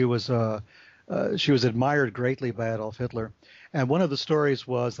Germany. She was admired greatly by Adolf Hitler. And one of the stories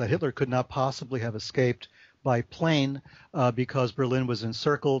was that Hitler could not possibly have escaped by plane because Berlin was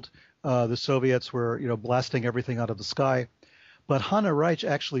encircled. The Soviets were, blasting everything out of the sky. But Hannah Reich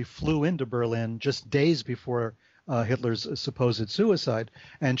actually flew into Berlin just days before Hitler's supposed suicide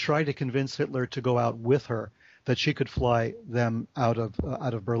and tried to convince Hitler to go out with her, that she could fly them out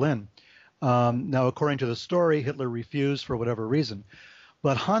of Berlin. Now, according to the story, Hitler refused for whatever reason.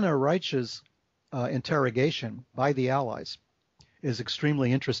 But Hannah Reich's interrogation by the Allies is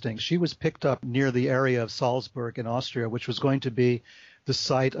extremely interesting. She was picked up near the area of Salzburg in Austria, which was going to be the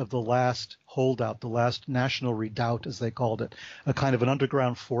site of the last holdout, the last national redoubt, as they called it, a kind of an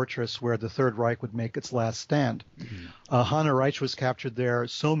underground fortress where the Third Reich would make its last stand. Mm-hmm. Hannah Reich was captured there.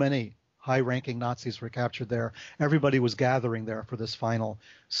 So many high-ranking Nazis were captured there. Everybody was gathering there for this final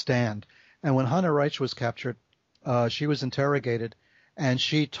stand. And when Hannah Reich was captured, she was interrogated, and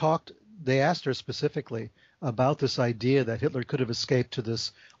they asked her specifically about this idea that Hitler could have escaped to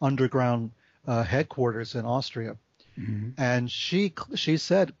this underground headquarters in Austria. Mm-hmm. And she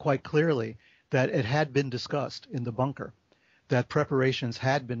said quite clearly that it had been discussed in the bunker, that preparations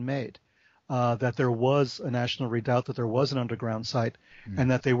had been made, that there was a national redoubt, that there was an underground site,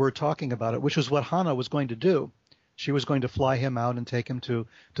 and that they were talking about it, which is what Hannah was going to do. She was going to fly him out and take him to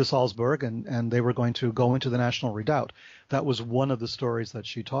Salzburg, and they were going to go into the national redoubt. That was one of the stories that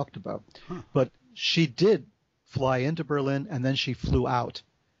she talked about. Huh. But she did fly into Berlin, and then she flew out,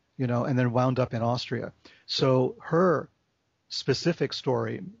 and then wound up in Austria. So her specific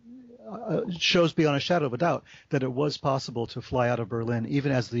story shows beyond a shadow of a doubt that it was possible to fly out of Berlin,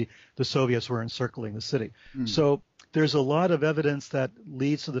 even as the Soviets were encircling the city. So there's a lot of evidence that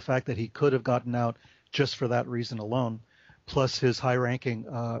leads to the fact that he could have gotten out just for that reason alone, plus his high-ranking,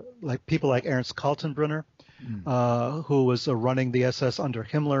 like people like Ernst Kaltenbrunner, who was running the SS under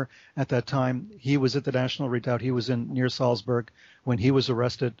Himmler at that time. He was at the National Redoubt. He was near Salzburg when he was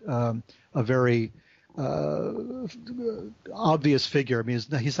arrested. A very obvious figure. I mean,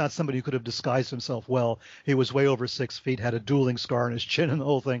 he's not somebody who could have disguised himself well. He was way over 6 feet, had a dueling scar on his chin and the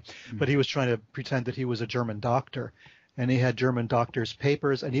whole thing, but he was trying to pretend that he was a German doctor. And he had German doctor's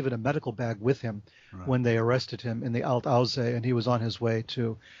papers and even a medical bag with him when they arrested him in the Alt-Aussee, and he was on his way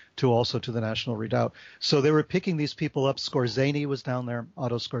to also to the National Redoubt. So they were picking these people up. Skorzeny was down there.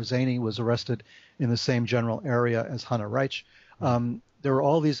 Otto Skorzeny was arrested in the same general area as Hannah Reich. There were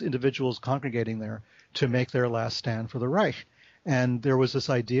all these individuals congregating there to make their last stand for the Reich. And there was this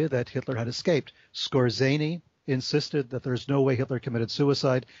idea that Hitler had escaped. Skorzeny insisted that there's no way Hitler committed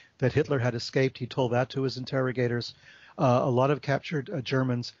suicide, that Hitler had escaped. He told that to his interrogators. A lot of captured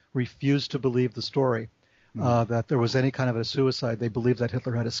Germans refused to believe the story that there was any kind of a suicide. They believed that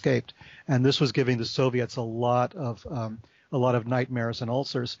Hitler had escaped, and this was giving the Soviets a lot of nightmares and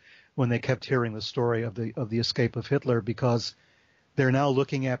ulcers when they kept hearing the story of the escape of Hitler, because they're now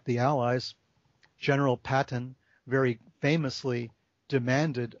looking at the Allies. General Patton very famously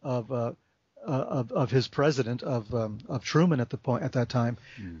demanded of his president, of Truman at that time,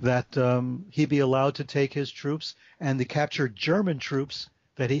 that he be allowed to take his troops and the captured German troops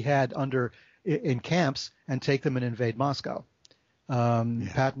that he had in camps and take them and invade Moscow.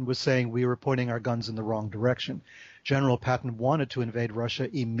 Patton was saying we were pointing our guns in the wrong direction. General Patton wanted to invade Russia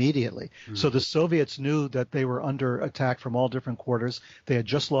immediately. So the Soviets knew that they were under attack from all different quarters. They had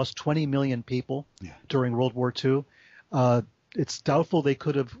just lost 20 million people during World War II. It's doubtful they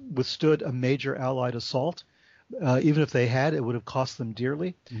could have withstood a major Allied assault. Even if they had, it would have cost them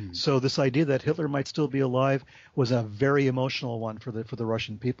dearly. So this idea that Hitler might still be alive was a very emotional one for the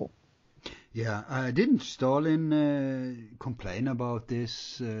Russian people. Yeah, didn't Stalin complain about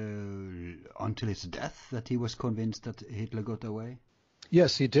this until his death, that he was convinced that Hitler got away?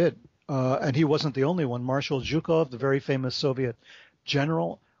 Yes, he did. And he wasn't the only one. Marshal Zhukov, the very famous Soviet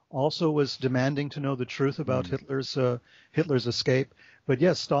general, also was demanding to know the truth about Hitler's escape. But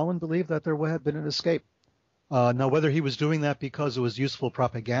yes, Stalin believed that there had been an escape. Now, whether he was doing that because it was useful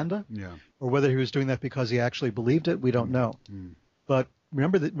propaganda, or whether he was doing that because he actually believed it, we don't know. But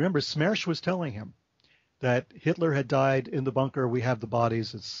remember, Smersh was telling him that Hitler had died in the bunker. We have the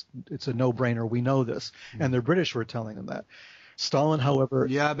bodies. It's a no-brainer. We know this. And the British were telling him that. Stalin, however...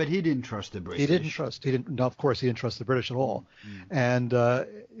 Yeah, but he didn't trust the British. No, of course, he didn't trust the British at all. And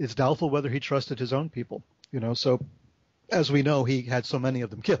it's doubtful whether he trusted his own people. So, as we know, he had so many of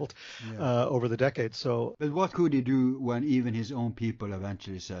them killed over the decades. So, but what could he do when even his own people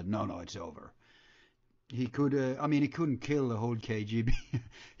eventually said, no, it's over? He could, he couldn't kill the whole KGB.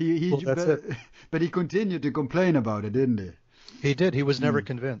 That's it. But he continued to complain about it, didn't he? He did. He was never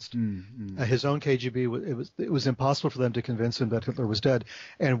convinced. His own KGB, it was impossible for them to convince him that Hitler was dead.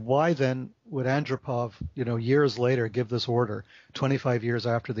 And why then would Andropov, years later, give this order, 25 years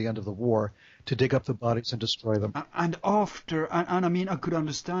after the end of the war, to dig up the bodies and destroy them? And I mean, I could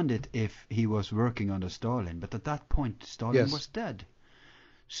understand it if he was working under Stalin, but at that point, Stalin was dead.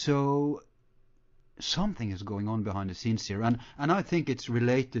 So something is going on behind the scenes here, and I think it's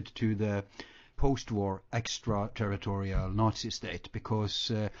related to the post-war extraterritorial Nazi state,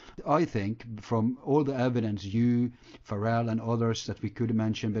 because I think from all the evidence you, Farrell and others that we could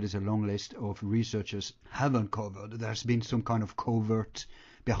mention, but it's a long list of researchers have uncovered, there's been some kind of covert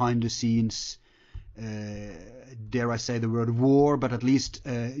behind the scenes, dare I say the word war, but at least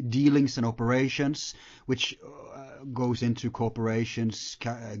dealings and operations, which goes into corporations,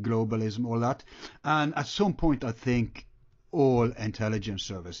 globalism, all that. And at some point I think all intelligence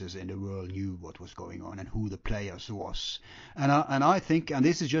services in the world knew what was going on and who the players was. And I think, and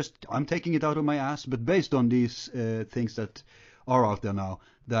this is just, I'm taking it out of my ass, but based on these things that are out there now,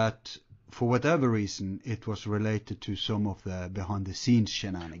 that for whatever reason it was related to some of the behind-the-scenes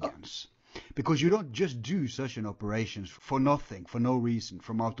shenanigans. Because you don't just do such an operation for nothing, for no reason,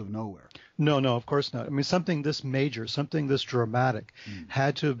 from out of nowhere. No, of course not. I mean, something this major, something this dramatic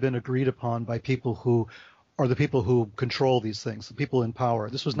had to have been agreed upon by people who are the people who control these things, the people in power.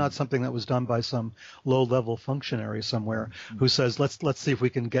 This was not something that was done by some low-level functionary somewhere who says, let's see if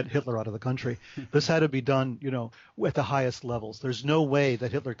we can get Hitler out of the country. This had to be done, at the highest levels. There's no way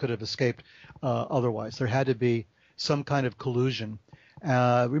that Hitler could have escaped otherwise. There had to be some kind of collusion.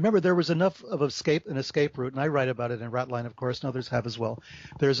 Remember, there was enough of an escape route, and I write about it in Ratline, of course, and others have as well.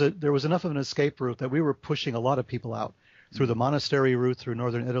 There was enough of an escape route that we were pushing a lot of people out through the monastery route, through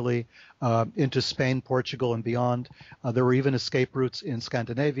northern Italy, into Spain, Portugal, and beyond. There were even escape routes in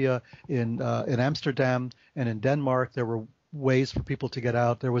Scandinavia, in Amsterdam, and in Denmark. There were ways for people to get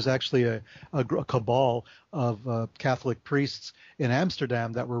out. There was actually a cabal of Catholic priests in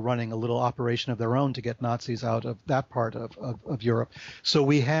Amsterdam that were running a little operation of their own to get Nazis out of that part of Europe. So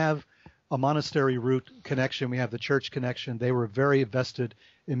we have a monastery route connection. We have the church connection. They were very vested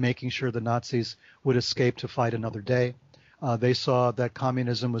in making sure the Nazis would escape to fight another day. They saw that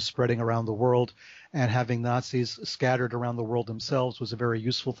communism was spreading around the world, and having Nazis scattered around the world themselves was a very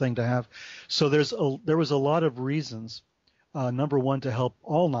useful thing to have. So there was a lot of reasons, number one, to help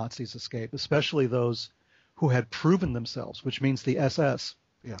all Nazis escape, especially those who had proven themselves, which means the SS,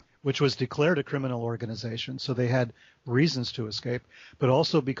 which was declared a criminal organization. So they had reasons to escape, but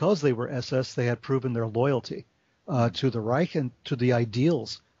also because they were SS, they had proven their loyalty to the Reich and to the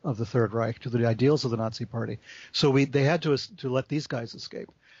ideals of the Third Reich, to the ideals of the Nazi Party. So they had to let these guys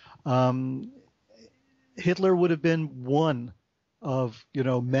escape. Hitler would have been one of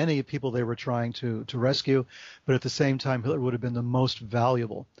many people they were trying to rescue, but at the same time, Hitler would have been the most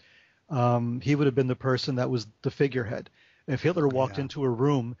valuable. He would have been the person that was the figurehead. If Hitler walked into a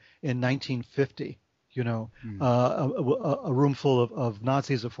room in 1950, a room full of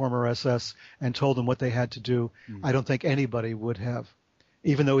Nazis, of former SS, and told them what they had to do, I don't think anybody would have.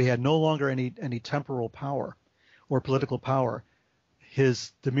 Even though he had no longer any temporal power or political power,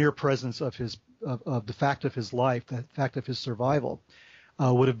 the mere presence of the fact of his life, the fact of his survival,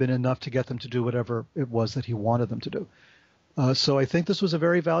 would have been enough to get them to do whatever it was that he wanted them to do. So I think this was a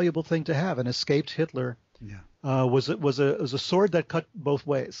very valuable thing to have. An escaped Hitler was a sword that cut both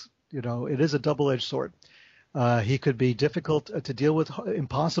ways. It is a double-edged sword. He could be difficult to deal with,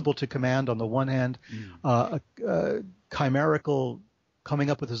 impossible to command on the one hand, chimerical,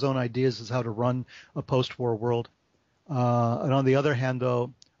 coming up with his own ideas as how to run a post-war world. And on the other hand,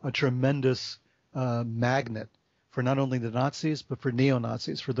 though, a tremendous magnet for not only the Nazis, but for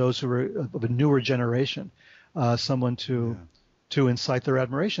neo-Nazis, for those who were of a newer generation, someone to incite their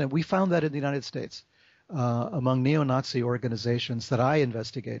admiration. And we found that in the United States. Among neo-Nazi organizations that I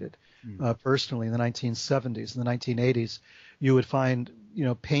investigated personally in the 1970s and the 1980s, you would find,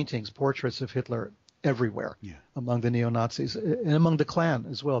 paintings, portraits of Hitler everywhere among the neo-Nazis and among the Klan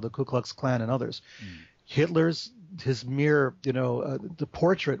as well, the Ku Klux Klan and others. His mere, the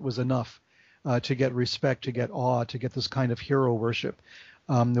portrait was enough to get respect, to get awe, to get this kind of hero worship.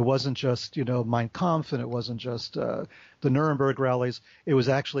 It wasn't just, Mein Kampf, and it wasn't just the Nuremberg rallies. It was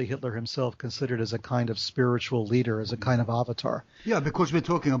actually Hitler himself considered as a kind of spiritual leader, as a kind of avatar. Yeah, because we're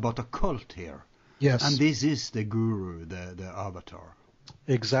talking about a cult here. Yes. And this is the guru, the avatar.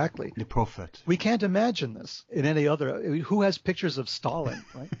 Exactly. The prophet. We can't imagine this in any other. I mean, who has pictures of Stalin,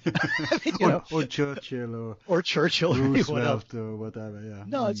 right? I mean, or Churchill or Churchill, Roosevelt or whatever. Yeah.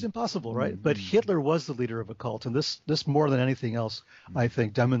 No, it's impossible, right? But Hitler was the leader of a cult, and this more than anything else, I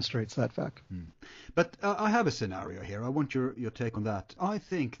think, demonstrates that fact. But I have a scenario here. I want your take on that. I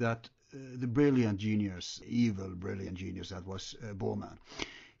think that the brilliant genius, evil brilliant genius that was Bormann,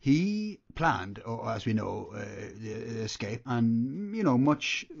 he planned, or as we know, the escape, and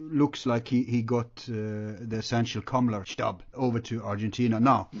much looks like he got the essential Kammler stub over to Argentina.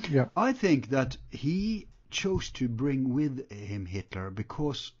 Now, I think that he chose to bring with him Hitler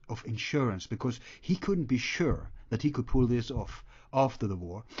because of insurance, because he couldn't be sure that he could pull this off after the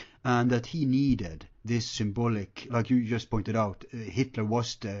war, and that he needed this symbolic, like you just pointed out, Hitler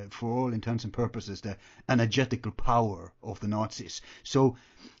was, for all intents and purposes, the energetical power of the Nazis. So,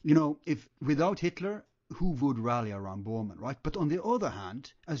 if without Hitler, who would rally around Bormann, right? But on the other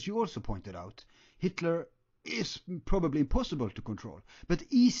hand, as you also pointed out, Hitler is probably impossible to control, but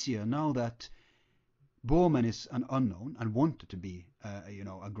easier now that Bormann is an unknown and wanted to be,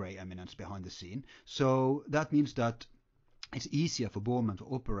 a grey eminence behind the scene. So that means that it's easier for Bormann to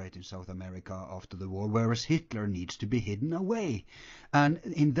operate in South America after the war, whereas Hitler needs to be hidden away. And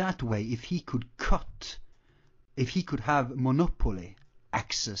in that way, if he could have monopoly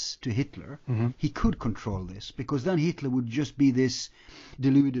access to Hitler, he could control this, because then Hitler would just be this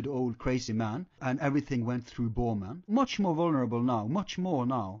deluded old crazy man, and everything went through Bormann. Much more vulnerable now, much more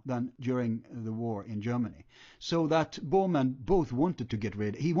now than during the war in Germany. So that Bormann both wanted to get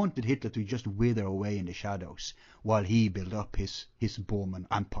rid, he wanted Hitler to just wither away in the shadows while he built up his Bormann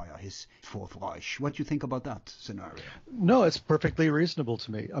empire, his Fourth Reich. What do you think about that scenario? No, it's perfectly reasonable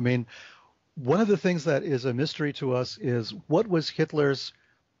to me. I mean, one of the things that is a mystery to us is what was Hitler's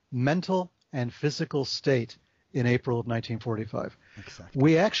mental and physical state in April of 1945. Exactly.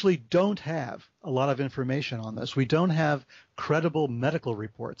 We actually don't have a lot of information on this. We don't have credible medical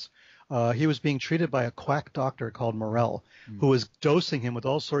reports. He was being treated by a quack doctor called Morel, who was dosing him with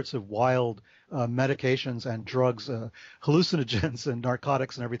all sorts of wild medications and drugs, hallucinogens and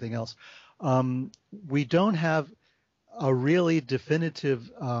narcotics and everything else. We don't have a really definitive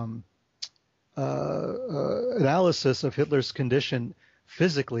analysis of Hitler's condition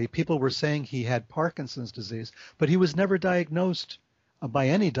physically. People were saying he had Parkinson's disease, but he was never diagnosed by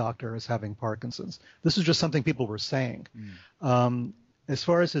any doctor as having Parkinson's. This is just something people were saying. As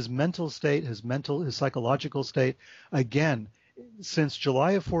far as his mental state, his psychological state, again, since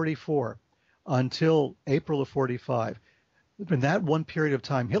July of 44 until April of 45, in that one period of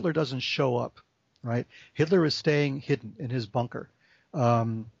time, Hitler doesn't show up, right? Hitler is staying hidden in his bunker.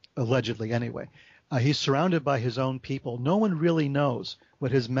 Allegedly anyway. He's surrounded by his own people. No one really knows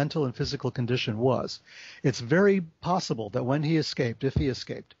what his mental and physical condition was. It's very possible that when he escaped, if he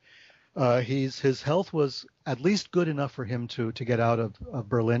escaped, his health was at least good enough for him to get out of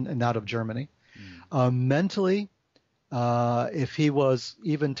Berlin and out of Germany. Mentally, if he was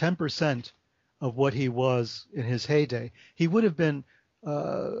even 10% of what he was in his heyday, he would have been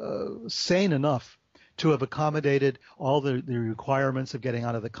sane enough to have accommodated all the requirements of getting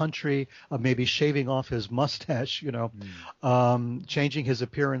out of the country, of maybe shaving off his mustache, changing his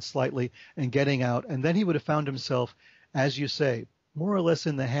appearance slightly and getting out. And then he would have found himself, as you say, more or less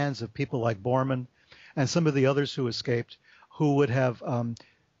in the hands of people like Bormann and some of the others who escaped, who would have,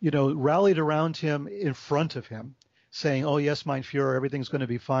 rallied around him in front of him, saying, oh, yes, mein Führer, everything's going to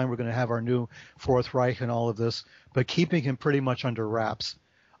be fine. We're going to have our new Fourth Reich and all of this, but keeping him pretty much under wraps.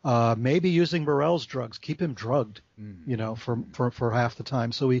 Maybe using Morel's drugs, keep him drugged, for half the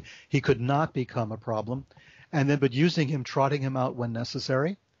time, so he could not become a problem. And then, but using him, trotting him out when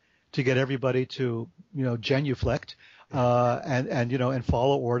necessary, to get everybody to, genuflect, and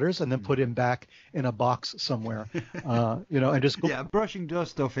follow orders, and then put him back in a box somewhere, and just go. Yeah, brushing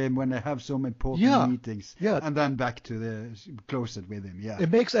dust off him when they have some important meetings. Yeah. And then back to the closet with him. Yeah.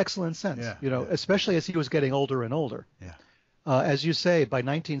 It makes excellent sense. Especially as he was getting older and older. Yeah. As you say, by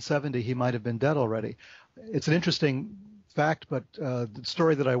 1970, he might have been dead already. It's an interesting fact, but the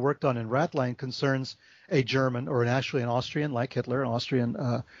story that I worked on in Ratline concerns a German, or actually an Austrian, like Hitler, an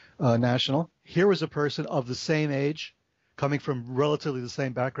Austrian national. Here was a person of the same age, coming from relatively the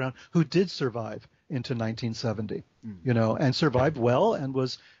same background, who did survive into 1970, and survived well and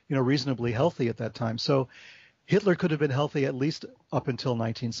was, reasonably healthy at that time. So Hitler could have been healthy at least up until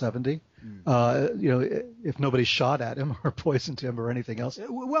 1970, if nobody shot at him or poisoned him or anything else.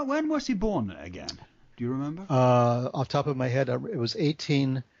 Well, when was he born again? Do you remember? Off the top of my head, it was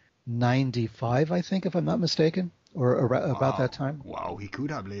 1895, I think, if I'm not mistaken, or about that time. Wow, he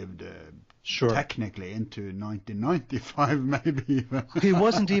could have lived technically into 1995, maybe. He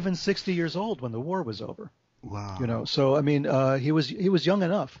wasn't even 60 years old when the war was over. Wow. So I mean, he was young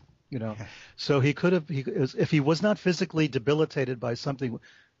enough. So he could have, if he was not physically debilitated by something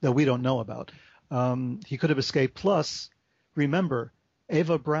that we don't know about, he could have escaped. Plus, remember,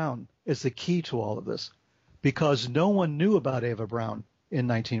 Eva Braun is the key to all of this, because no one knew about Eva Braun in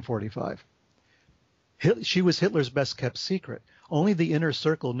 1945. She was Hitler's best kept secret. Only the inner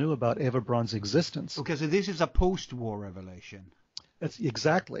circle knew about Eva Braun's existence. Okay, so this is a post-war revelation. That's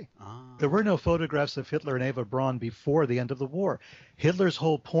exactly. There were no photographs of Hitler and Eva Braun before the end of the war. Hitler's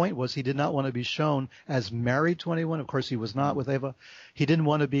whole point was he did not want to be shown as married to anyone. Of course, he was not with Eva. He didn't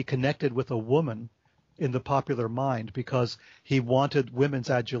want to be connected with a woman in the popular mind because he wanted women's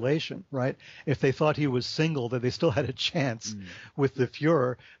adulation, right? If they thought he was single, that they still had a chance with the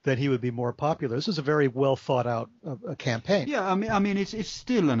Führer, that he would be more popular. This is a very well thought out campaign. Yeah, I mean, it's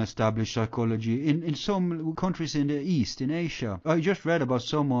still an established psychology in some countries in the East, in Asia. I just read about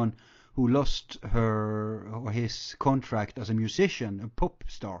someone who lost her or his contract as a musician, a pop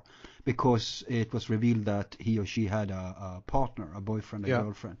star, because it was revealed that he or she had a partner, a boyfriend, a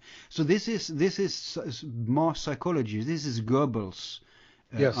girlfriend. So this is mass psychology. This is Goebbels'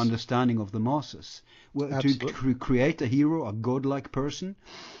 understanding of the masses. Well, to create a hero, a godlike person,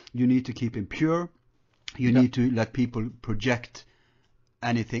 you need to keep him pure. You need to let people project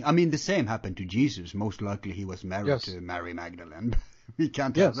anything. I mean, the same happened to Jesus. Most likely he was married to Mary Magdalene. We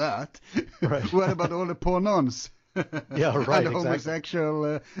can't have that. Right. What about all the poor nuns? Yeah, right. And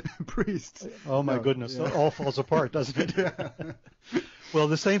homosexual priests. Oh my goodness, it all falls apart, doesn't it? Well,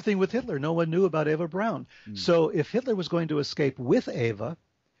 the same thing with Hitler. No one knew about Eva Braun. So if Hitler was going to escape with Eva,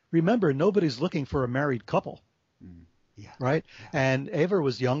 remember, nobody's looking for a married couple. Right? And Eva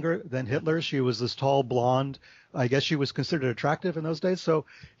was younger than Hitler. She was this tall blonde. I guess she was considered attractive in those days. So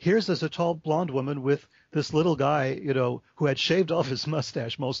here's this a tall blonde woman with this little guy, who had shaved off his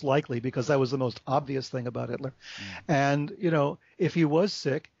mustache, most likely, because that was the most obvious thing about Hitler. And, if he was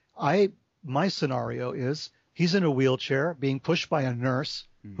sick, my scenario is he's in a wheelchair being pushed by a nurse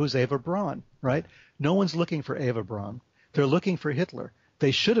who's Eva Braun, right? No one's looking for Eva Braun. They're looking for Hitler.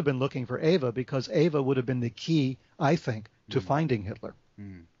 They should have been looking for Eva, because Eva would have been the key, I think, to finding Hitler.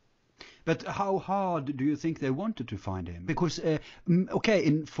 But how hard do you think they wanted to find him? Because,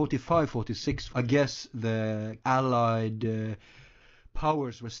 in 45, 46, I guess the Allied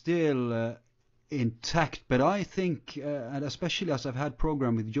powers were still intact. But I think, and especially as I've had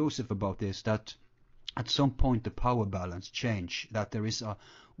program with Joseph about this, that at some point the power balance changed, that there is a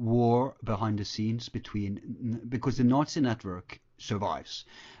war behind the scenes because the Nazi network survives,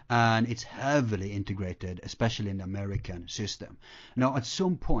 and it's heavily integrated, especially in the American system. Now, at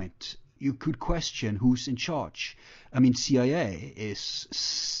some point, you could question who's in charge. I mean, CIA is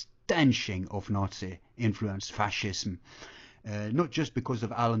stenching of Nazi influence, fascism, not just because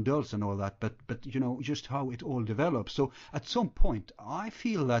of Alan Dulles and all that, but just how it all develops. So at some point, I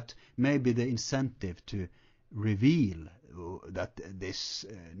feel that maybe the incentive to reveal that this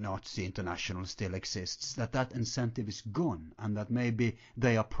Nazi international still exists, that incentive is gone, and that maybe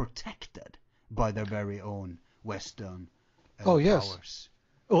they are protected by their very own Western powers.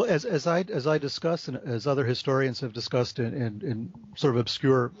 Well, as I discussed, and as other historians have discussed in sort of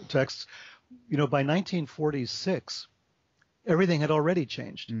obscure texts, by 1946, everything had already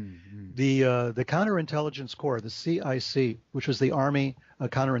changed. The Counterintelligence Corps, the CIC, which was the Army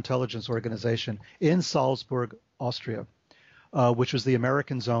Counterintelligence Organization in Salzburg, Austria, which was the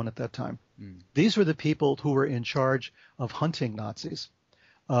American zone at that time. These were the people who were in charge of hunting Nazis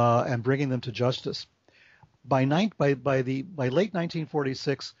and bringing them to justice. By late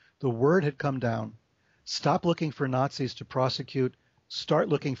 1946, the word had come down: stop looking for Nazis to prosecute, start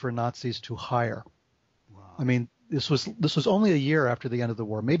looking for Nazis to hire. Wow. I mean, this was only a year after the end of the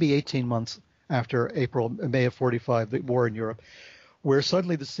war, maybe 18 months after May of 45, the war in Europe, where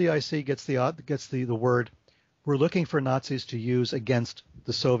suddenly the CIC gets the word: we're looking for Nazis to use against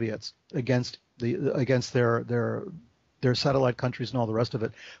the Soviets, against their satellite countries and all the rest of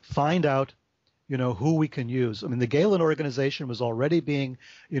it. Find out, who we can use. I mean, the Gehlen organization was already being,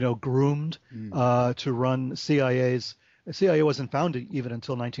 groomed to run CIA's. CIA wasn't founded even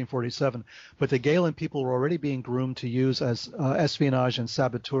until 1947, but the Gehlen people were already being groomed to use as espionage and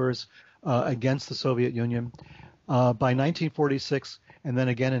saboteurs against the Soviet Union. By 1946, and then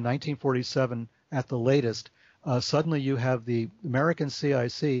again in 1947 at the latest, suddenly you have the American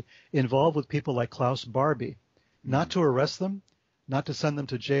CIC involved with people like Klaus Barbie, not to arrest them, not to send them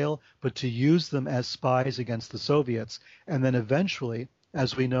to jail, but to use them as spies against the Soviets. And then eventually,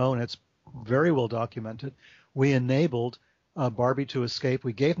 as we know, and it's very well documented, we enabled Barbie to escape.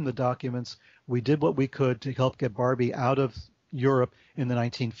 We gave him the documents. We did what we could to help get Barbie out of Europe in the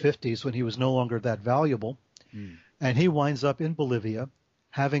 1950s when he was no longer that valuable. And he winds up in Bolivia,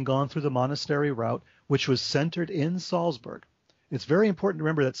 having gone through the monastery route, which was centered in Salzburg. It's very important to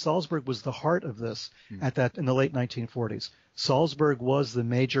remember that Salzburg was the heart of this in the late 1940s. Salzburg was the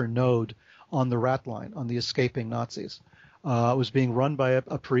major node on the Ratline, on the escaping Nazis. It was being run by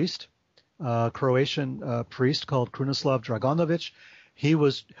a priest, a Croatian priest called Krunoslav Dragonovic. He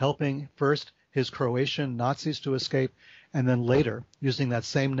was helping first his Croatian Nazis to escape, and then later, using that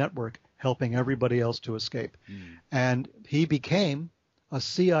same network, helping everybody else to escape. And he became a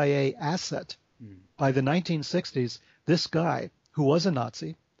CIA asset. By the 1960s, this guy, who was a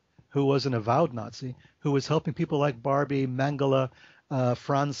Nazi, who was an avowed Nazi, who was helping people like Barbie, Mengele,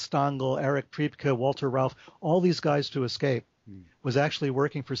 Franz Stangl, Erich Priebke, Walter Rauff, all these guys to escape, was actually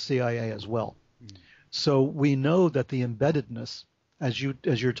working for CIA as well. So we know that the embeddedness, as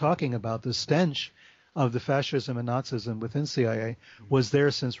you're talking about, the stench of the fascism and Nazism within CIA was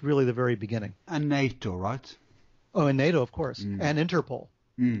there since really the very beginning. And NATO, right? Oh, and NATO, of course, and Interpol.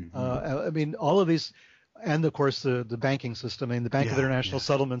 I mean, all of these, and of course the banking system. I mean, the Bank of International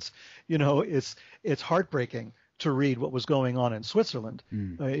Settlements. You know, it's heartbreaking to read what was going on in Switzerland.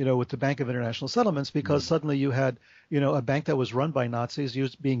 You know, with the Bank of International Settlements, because suddenly you had, you know, a bank that was run by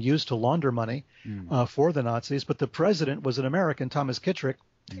Nazis being used to launder money for the Nazis, but the president was an American, Thomas Kittrick,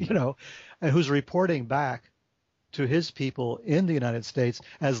 you know, and who's reporting back to his people in the United States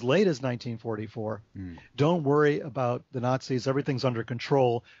as late as 1944. Don't worry about the Nazis. Everything's under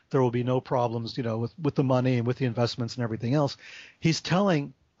control. There will be no problems, you know, with the money and with the investments and everything else. He's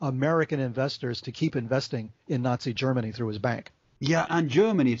telling American investors to keep investing in Nazi Germany through his bank. Yeah, and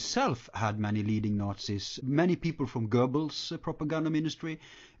Germany itself had many leading Nazis. Many people from Goebbels' propaganda ministry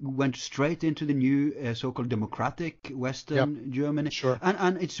went straight into the new so-called democratic Western Germany. Sure.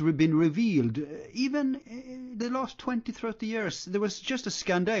 And it's been revealed, even in the last 20, 30 years, there was just a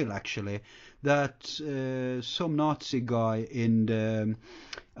scandal, actually, that some Nazi guy in the,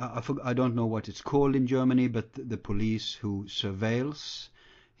 I don't know what it's called in Germany, but the police who surveils,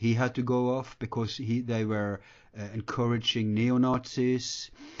 he had to go off because they were encouraging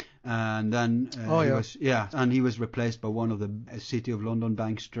neo-Nazis, and then he was replaced by one of the City of London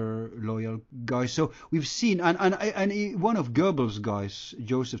bankster loyal guys. So we've seen, and one of Goebbels' guys,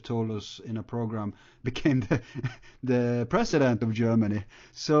 Joseph told us in a program, became the president of Germany.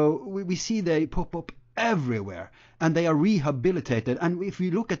 So we see they pop up everywhere, and they are rehabilitated. And if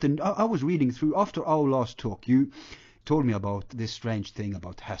you look at I was reading through after our last talk, you told me about this strange thing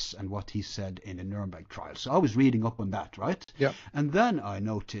about Hess and what he said in the Nuremberg trial. So I was reading up on that, right? Yeah. And then I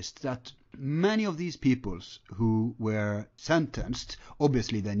noticed that many of these peoples who were sentenced,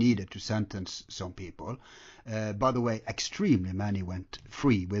 obviously they needed to sentence some people. By the way, extremely many went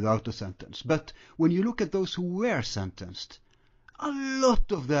free without a sentence. But when you look at those who were sentenced, a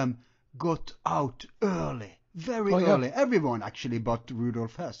lot of them got out early, very early. Everyone actually but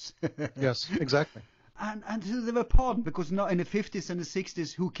Rudolf Hess. Yes, exactly. And so they were pardoned because now in the 50s and the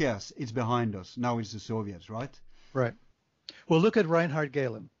 60s, who cares? It's behind us. Now it's the Soviets, right? Right. Well, look at Reinhard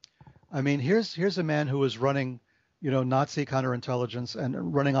Gehlen. I mean, here's a man who was running, you know, Nazi counterintelligence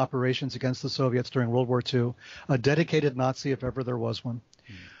and running operations against the Soviets during World War II, a dedicated Nazi if ever there was one.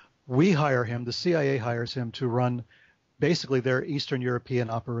 We hire him, the CIA hires him to run basically their Eastern European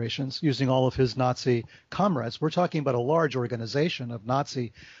operations using all of his Nazi comrades. We're talking about a large organization of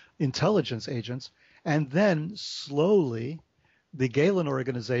Nazi intelligence agents. And then slowly, the Gehlen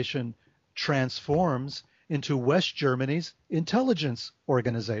organization transforms into West Germany's intelligence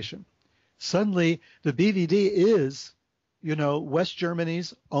organization. Suddenly, the BVD is, you know, West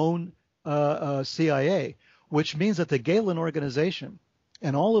Germany's own CIA, which means that the Gehlen organization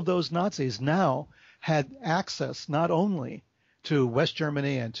and all of those Nazis now had access not only to West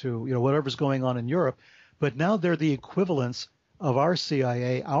Germany and to, you know, whatever's going on in Europe, but now they're the equivalents of our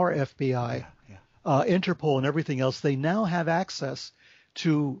CIA, our FBI. Interpol and everything else. They now have access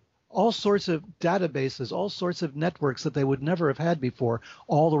to all sorts of databases, all sorts of networks that they would never have had before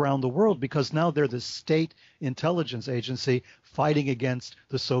all around the world, because now they're the state intelligence agency fighting against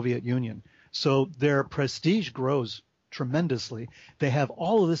the Soviet Union. So their prestige grows tremendously. They have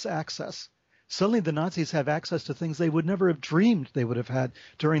all of this access. Suddenly the Nazis have access to things they would never have dreamed they would have had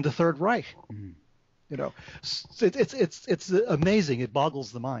during the Third Reich. You know, it's amazing. It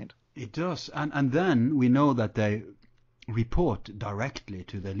boggles the mind. It does, and then we know that they report directly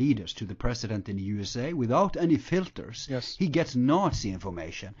to the leaders, to the president in the USA, without any filters. Yes. He gets Nazi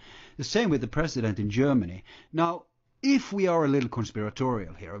information. The same with the president in Germany. Now, if we are a little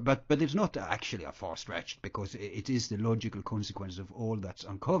conspiratorial here, but it's not actually a far stretch, because it is the logical consequence of all that's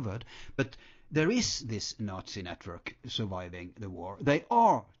uncovered, but there is this Nazi network surviving the war. They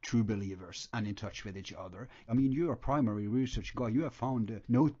are true believers and in touch with each other. I mean, you're a primary research guy. You have found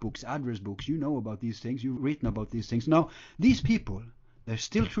notebooks, address books. You know about these things. You've written about these things. Now, these people, they're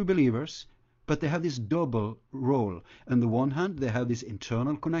still true believers, but they have this double role. On the one hand, they have this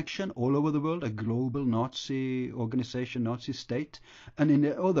internal connection all over the world, a global Nazi organization, Nazi state. And on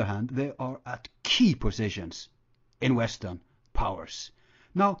the other hand, they are at key positions in Western powers.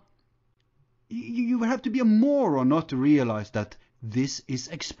 Now, you would have to be a moron not to realize that this is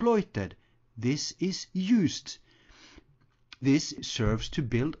exploited. This is used. This serves to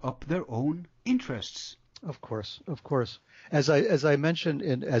build up their own interests. Of course, of course. As I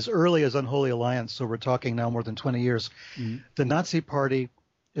mentioned, as early as Unholy Alliance, so we're talking now more than 20 years, the Nazi Party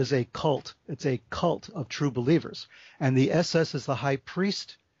is a cult. It's a cult of true believers. And the SS is the high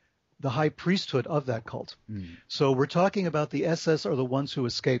priesthood of that cult. So we're talking about the SS are the ones who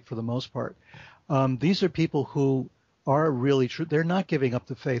escaped for the most part. These are people who are really true. They're not giving up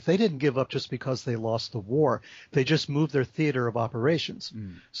the faith. They didn't give up just because they lost the war. They just moved their theater of operations.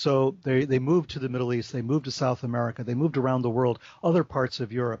 So they moved to the Middle East. They moved to South America. They moved around the world, other parts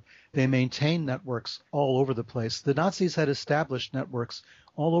of Europe. They maintained networks all over the place. The Nazis had established networks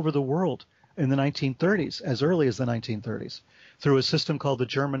all over the world in the 1930s, as early as the 1930s, through a system called the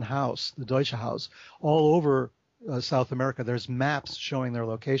German House, the Deutsche Haus, all over South America. There's maps showing their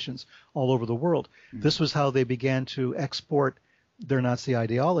locations all over the world. This was how they began to export their Nazi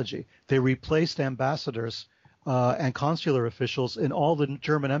ideology. They replaced ambassadors and consular officials in all the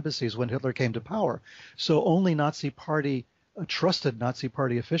German embassies when Hitler came to power. So only trusted Nazi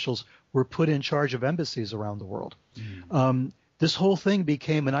Party officials were put in charge of embassies around the world. This whole thing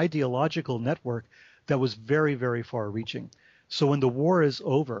became an ideological network that was very, very far-reaching. So when the war is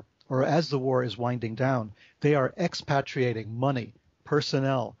over, or as the war is winding down, they are expatriating money,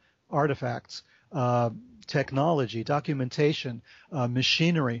 personnel, artifacts, technology, documentation,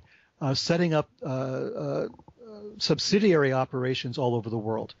 machinery, setting up subsidiary operations all over the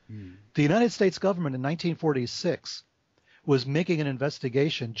world. The United States government in 1946 was making an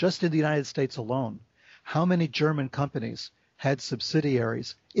investigation just in the United States alone. How many German companies had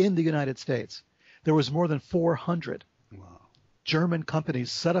subsidiaries in the United States? There was more than 400. Wow. German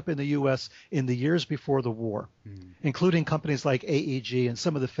companies set up in the U.S. in the years before the war, including companies like AEG and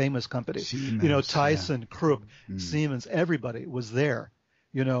some of the famous companies. Siemens, Tyson, Krupp, Siemens, everybody was there.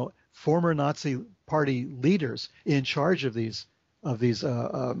 Former Nazi Party leaders in charge of these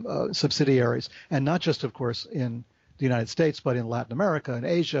subsidiaries, and not just, of course, in the United States, but in Latin America and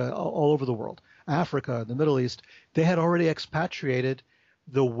Asia, all over the world, Africa, the Middle East. They had already expatriated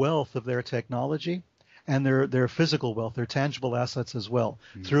the wealth of their technology and their physical wealth, their tangible assets as well,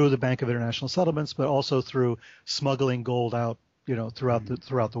 through the Bank of International Settlements, but also through smuggling gold out, throughout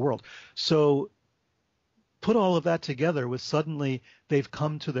the world. So put all of that together with suddenly they've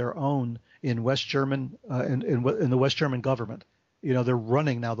come to their own in West German in the West German government. They're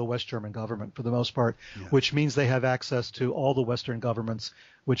running now the West German government for the most part, which means they have access to all the Western governments,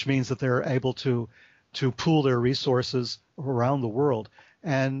 which means that they're able to pool their resources around the world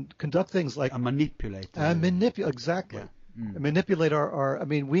and conduct things like manipulate. Exactly. Manipulate our. I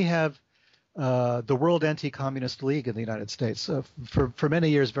mean, we have the World Anti-Communist League in the United States, for many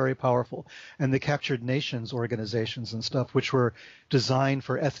years very powerful, and the Captured Nations organizations and stuff, which were designed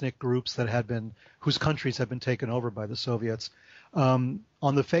for ethnic groups whose countries had been taken over by the Soviets. On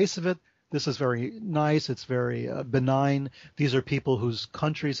the face of it, this is very nice. It's very benign. These are people whose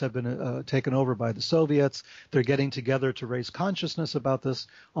countries have been taken over by the Soviets. They're getting together to raise consciousness about this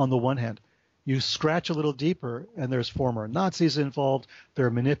on the one hand. You scratch a little deeper, and there's former Nazis involved. They're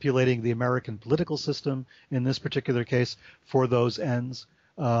manipulating the American political system in this particular case for those ends.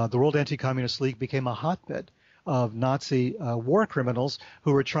 The World Anti-Communist League became a hotbed of Nazi war criminals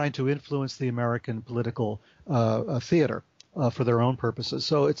who were trying to influence the American political theater for their own purposes.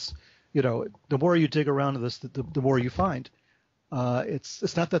 So it's, the more you dig around this, the more you find.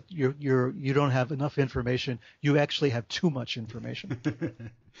 It's not that you don't have enough information. You actually have too much information.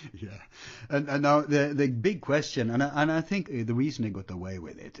 Yeah, and now the big question, and I think the reason they got away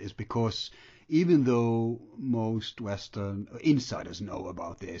with it is because even though most Western insiders know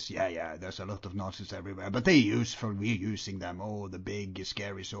about this, there's a lot of Nazis everywhere, but we're using them, the big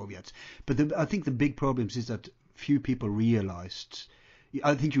scary Soviets. But I think the big problem is that few people realized.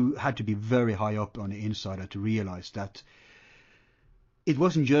 I think you had to be very high up on the insider to realize that it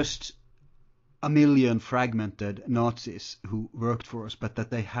wasn't just a million fragmented Nazis who worked for us, but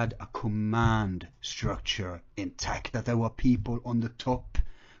that they had a command structure intact, that there were people on the top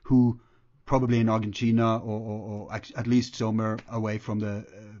who, probably in Argentina or at least somewhere away from the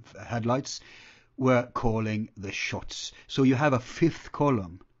headlights, were calling the shots. So you have a fifth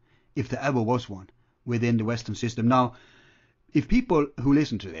column, if there ever was one, within the Western system. Now, if people who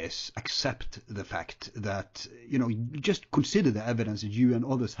listen to this accept the fact that, just consider the evidence that you and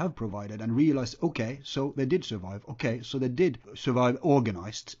others have provided and realize, okay, so they did survive, okay, so they did survive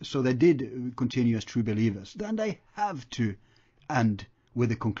organized, so they did continue as true believers, then they have to end with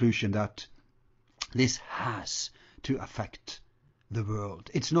the conclusion that this has to affect the world.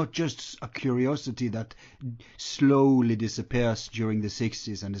 It's not just a curiosity that slowly disappears during the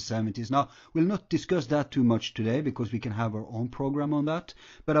 60s and the 70s. Now, we'll not discuss that too much today because we can have our own program on that.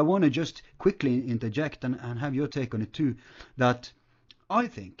 But I want to just quickly interject and have your take on it too, that I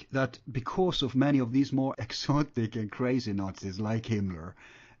think that because of many of these more exotic and crazy Nazis like Himmler,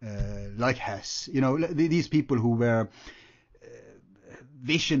 like Hess, these people who were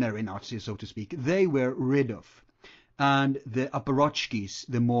visionary Nazis, so to speak, they were rid of. And the apparatchiks,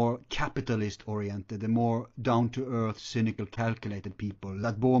 the more capitalist-oriented, the more down-to-earth, cynical, calculated people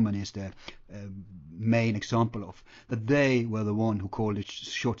that Bormann is the main example of, that they were the one who called the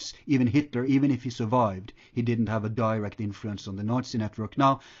shots. Even Hitler, even if he survived, he didn't have a direct influence on the Nazi network.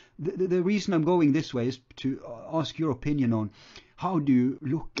 Now, the reason I'm going this way is to ask your opinion on how do you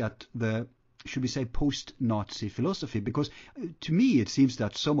look at the, should we say, post-Nazi philosophy? Because to me it seems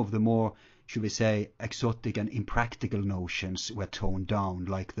that some of the more, should we say, exotic and impractical notions were toned down,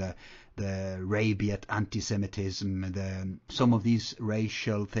 like the rabiate anti-Semitism, some of these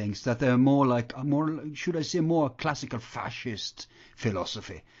racial things, that they're more like a more, should I say, more classical fascist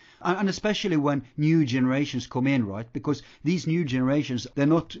philosophy. And especially when new generations come in, right? Because these new generations, they're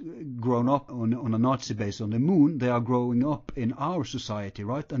not grown up on a Nazi base on the moon, they are growing up in our society,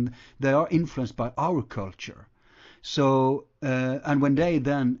 right? And they are influenced by our culture. So, and when they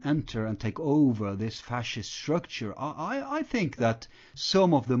then enter and take over this fascist structure, I think that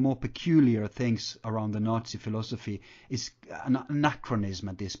some of the more peculiar things around the Nazi philosophy is an anachronism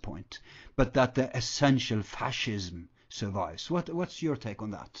at this point, but that the essential fascism survives. What's your take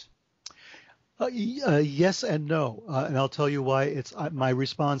on that? Yes and no, and I'll tell you why. It's my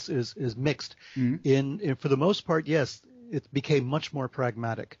response is mixed. In for the most part, yes, it became much more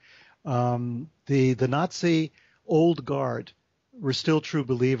pragmatic. The Nazi old guard were still true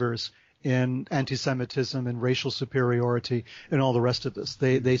believers in anti-Semitism and racial superiority and all the rest of this.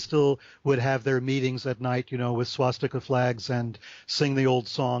 They still would have their meetings at night, with swastika flags and sing the old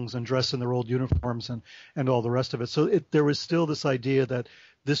songs and dress in their old uniforms and all the rest of it. So there was still this idea that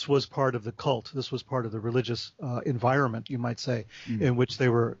this was part of the cult. This was part of the religious environment, you might say, in which they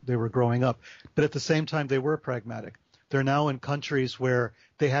were growing up. But at the same time, they were pragmatic. They're now in countries where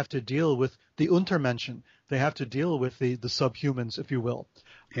they have to deal with the Untermenschen. They have to deal with the subhumans, if you will.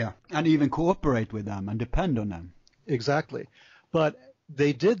 Yeah, and even cooperate with them and depend on them. Exactly. But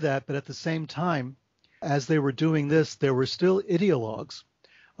they did that, but at the same time, as they were doing this, there were still ideologues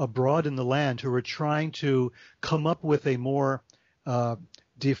abroad in the land who were trying to come up with a more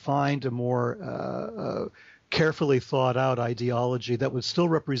defined, a more carefully thought out ideology that would still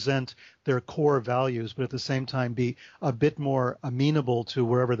represent their core values, but at the same time be a bit more amenable to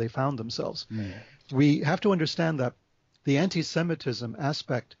wherever they found themselves. We have to understand that the anti-Semitism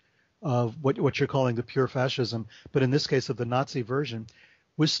aspect of what you're calling the pure fascism, but in this case of the Nazi version,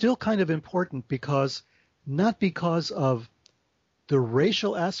 was still kind of important not because of the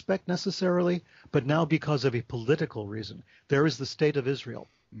racial aspect necessarily, but now because of a political reason. There is the State of Israel.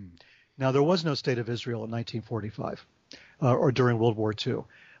 Now, there was no State of Israel in 1945 or during World War II.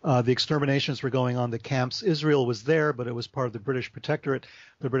 The exterminations were going on, the camps. Israel was there, but it was part of the British Protectorate,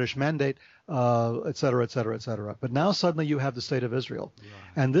 the British Mandate, et cetera, et cetera, et cetera. But now suddenly you have the State of Israel.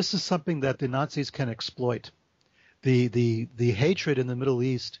 Right. And this is something that the Nazis can exploit. The hatred in the Middle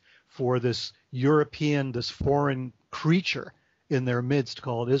East for this European, this foreign creature in their midst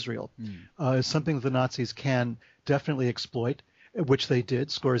called Israel is something that the Nazis can definitely exploit, which they did.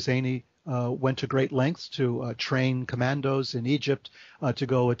 Skorzeny went to great lengths to train commandos in Egypt to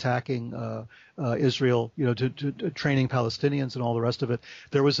go attacking Israel, to training Palestinians and all the rest of it.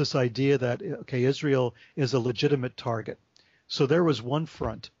 There was this idea that, okay, Israel is a legitimate target. So there was one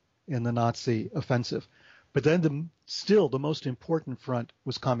front in the Nazi offensive. But then still the most important front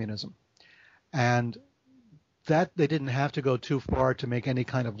was communism. And that they didn't have to go too far to make any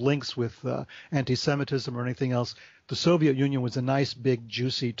kind of links with anti-Semitism or anything else. The Soviet Union was a nice, big,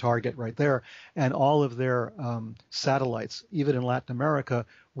 juicy target right there, and all of their satellites, even in Latin America,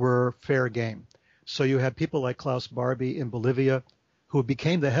 were fair game. So you had people like Klaus Barbie in Bolivia, who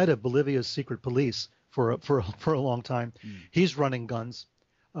became the head of Bolivia's secret police for a long time. He's running guns.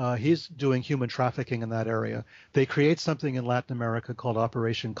 He's doing human trafficking in that area. They create something in Latin America called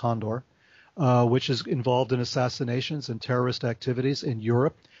Operation Condor, which is involved in assassinations and terrorist activities in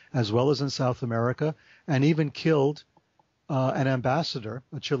Europe as well as in South America, and even killed an ambassador,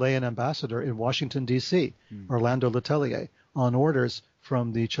 a Chilean ambassador in Washington, D.C., Orlando Letelier, on orders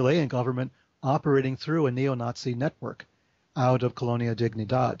from the Chilean government operating through a neo-Nazi network out of Colonia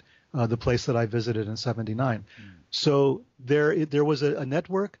Dignidad, the place that I visited in '79. So there was a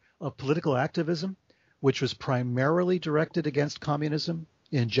network of political activism which was primarily directed against communism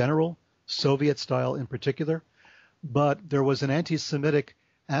in general, Soviet style in particular, but there was an anti-Semitic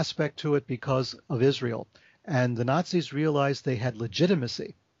aspect to it because of Israel. And the Nazis realized they had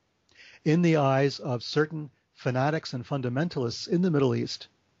legitimacy in the eyes of certain fanatics and fundamentalists in the Middle East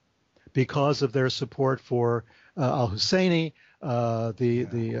because of their support for al-Husseini,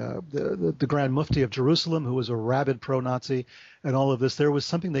 the Grand Mufti of Jerusalem, who was a rabid pro-Nazi, and all of this. There was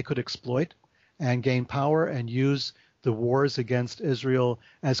something they could exploit and gain power and use the wars against Israel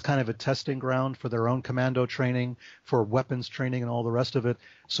as kind of a testing ground for their own commando training, for weapons training and all the rest of it.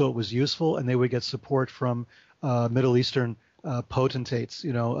 So it was useful, and they would get support from Middle Eastern potentates,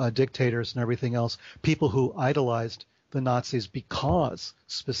 dictators and everything else, people who idolized the Nazis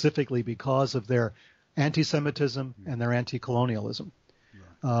specifically because of their anti-Semitism and their anti-colonialism.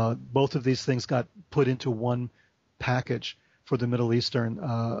 Both of these things got put into one package for the Middle Eastern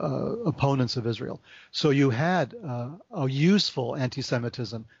opponents of Israel. So you had a useful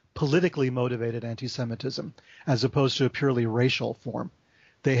anti-Semitism, politically motivated anti-Semitism, as opposed to a purely racial form.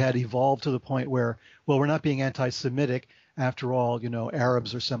 They had evolved to the point where, well, we're not being anti-Semitic. After all,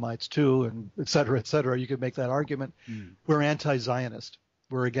 Arabs are Semites too, and et cetera, et cetera. You could make that argument. We're anti-Zionist.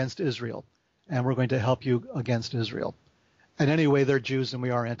 We're against Israel, and we're going to help you against Israel. And anyway, they're Jews and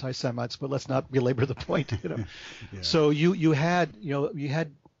we are anti-Semites, but let's not belabor the point. So you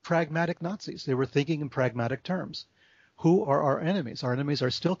had pragmatic Nazis. They were thinking in pragmatic terms. Who are our enemies? Our enemies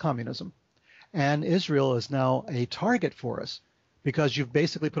are still communism, and Israel is now a target for us because you've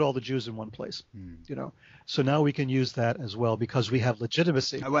basically put all the Jews in one place. So now we can use that as well because we have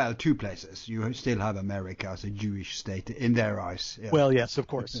legitimacy. Well, two places. You still have America as a Jewish state in their eyes. Yeah. Well, yes, of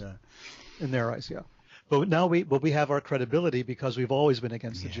course, in their eyes, yeah. But now we have our credibility because we've always been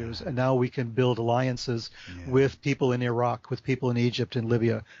against the Jews, and now we can build alliances with people in Iraq, with people in Egypt and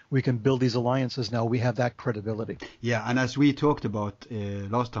Libya. We can build these alliances now. We have that credibility. Yeah, and as we talked about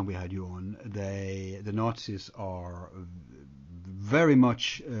last time we had you on, the Nazis are very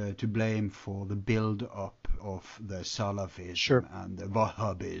much to blame for the build-up of the Salafism and the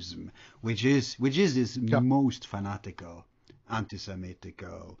Wahhabism, which is this most fanatical,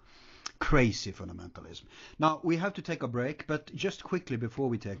 anti-Semitical, crazy fundamentalism. Now, we have to take a break, but just quickly before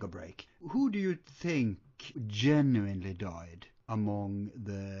we take a break, who do you think genuinely died among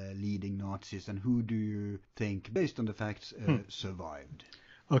the leading Nazis, and who do you think, based on the facts, survived?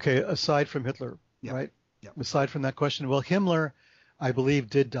 Okay, aside from Hitler, right? Yeah. Aside from that question, well, Himmler, I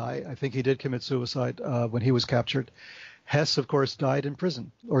believe, did die. I think he did commit suicide when he was captured. Hess, of course, died in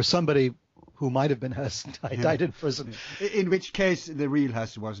prison, or somebody who might have been Hess died in prison. In which case, the real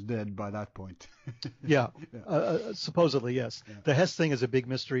Hess was dead by that point. Supposedly, yes. Yeah. The Hess thing is a big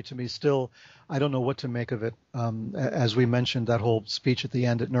mystery to me still. I don't know what to make of it. As we mentioned, that whole speech at the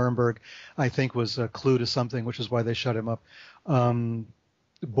end at Nuremberg, I think, was a clue to something, which is why they shut him up.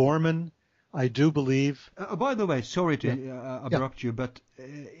 Bormann, I do believe... by the way, sorry to abrupt you, but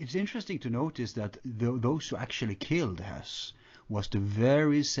it's interesting to notice that those who actually killed Hess was the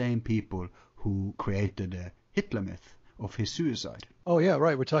very same people who created the Hitler myth of his suicide. Oh, yeah,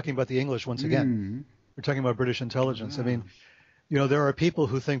 right. We're talking about the English once again. We're talking about British intelligence. I mean, there are people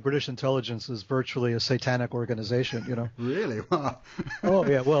who think British intelligence is virtually a satanic organization, Really? Wow. Oh,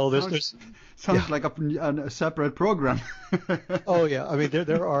 yeah. Well, sounds like a separate program. Oh, yeah. I mean,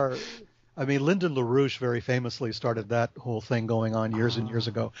 there are... I mean, Lyndon LaRouche very famously started that whole thing going on years and years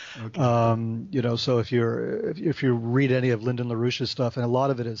ago. Okay. So if you read any of Lyndon LaRouche's stuff, and a lot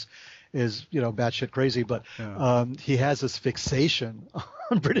of it is batshit crazy, but he has this fixation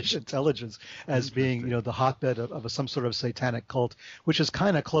on British intelligence as being the hotbed of some sort of satanic cult, which is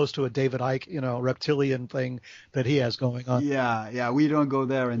kind of close to a David Icke reptilian thing that he has going on. Yeah, we don't go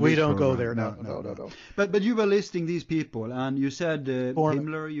there. We don't go there. No. But you were listing these people, and you said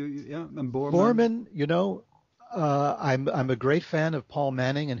Himmler, and Bormann. Bormann, I'm a great fan of Paul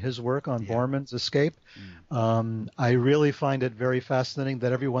Manning and his work on Bormann's escape. I really find it very fascinating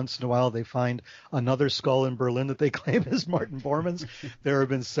that every once in a while they find another skull in Berlin that they claim is Martin Bormann's. There have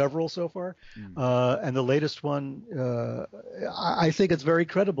been several so far. And the latest one, I think it's very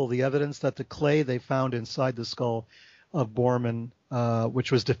credible, the evidence that the clay they found inside the skull of Bormann,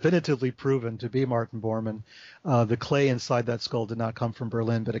 which was definitively proven to be Martin Bormann. The clay inside that skull did not come from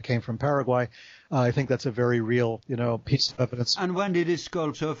Berlin, but it came from Paraguay. I think that's a very real, piece of evidence. And when did his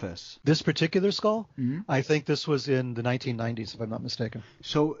skull surface? This particular skull? I think this was in the 1990s, if I'm not mistaken.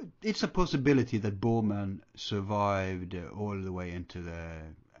 So it's a possibility that Bormann survived all the way into the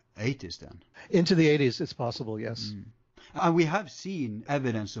 80s then? Into the 80s, it's possible, yes. And we have seen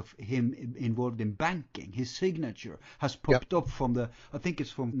evidence of him involved in banking. His signature has popped up from I think it's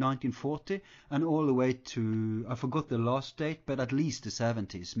from 1940 and all the way to, I forgot the last date, but at least the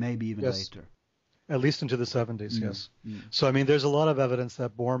 70s, maybe even later. At least into the 70s, yes. So, I mean, there's a lot of evidence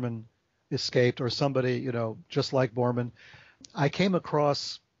that Bormann escaped, or somebody, just like Bormann. I came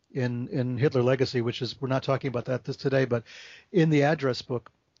across in Hitler Legacy, which is, we're not talking about that today, but in the address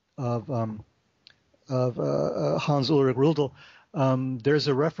book of Hans Ulrich Rudel, there's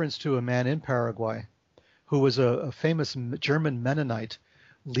a reference to a man in Paraguay who was a famous German Mennonite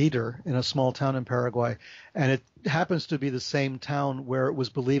leader in a small town in Paraguay, and it happens to be the same town where it was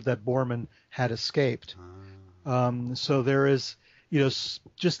believed that Bormann had escaped. So there is,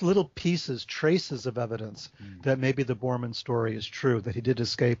 just little pieces, traces of evidence that maybe the Bormann story is true, that he did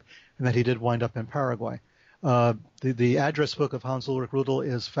escape and that he did wind up in Paraguay. The address book of Hans Ulrich Rudel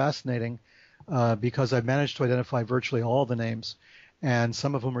is fascinating because I've managed to identify virtually all the names, and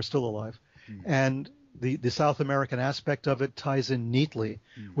some of whom are still alive. And the South American aspect of it ties in neatly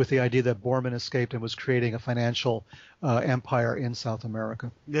with the idea that Bormann escaped and was creating a financial empire in South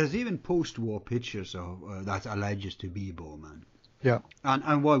America. There's even post-war pictures of that alleges to be Bormann. Yeah.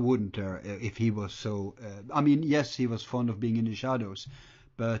 And why wouldn't there if he was so... yes, he was fond of being in the shadows,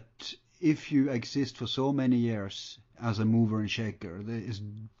 but if you exist for so many years as a mover and shaker, there is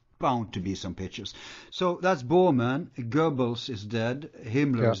bound to be some pictures. So that's Bormann. Goebbels is dead.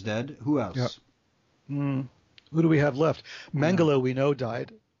 Himmler is dead. Who else? Yeah. Who do we have left? Mengele, we know,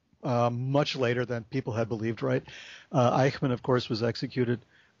 died much later than people had believed, right? Eichmann, of course, was executed.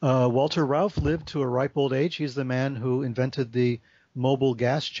 Walter Rauff lived to a ripe old age. He's the man who invented the mobile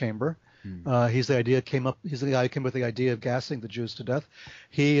gas chamber. He's the guy who came with the idea of gassing the Jews to death.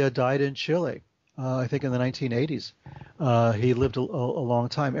 He died in Chile, I think in the 1980s. He lived a long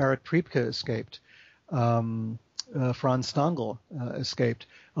time. Erich Priebke escaped. Franz Stangl escaped.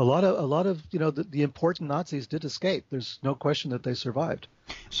 A lot of the important Nazis did escape. There's no question that they survived.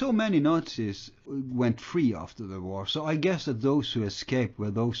 So many Nazis went free after the war. So I guess that those who escaped were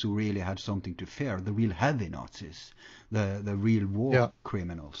those who really had something to fear, the real heavy Nazis, the real war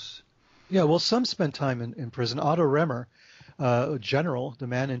criminals. Yeah, well, some spent time in prison. Otto Remmer, general, the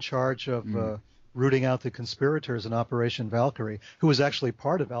man in charge of rooting out the conspirators in Operation Valkyrie, who was actually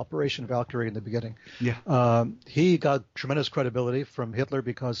part of Operation Valkyrie in the beginning. He got tremendous credibility from Hitler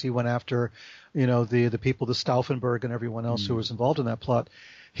because he went after, the people, the Stauffenberg and everyone else who was involved in that plot.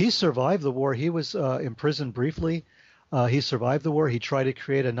 He survived the war. He was imprisoned briefly. He survived the war. He tried to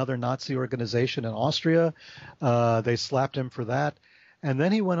create another Nazi organization in Austria. They slapped him for that. And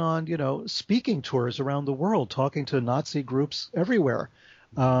then he went on, speaking tours around the world, talking to Nazi groups everywhere.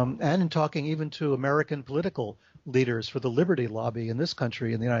 And in talking even to American political leaders for the Liberty Lobby in this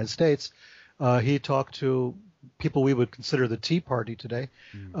country, in the United States. He talked to people we would consider the Tea Party today.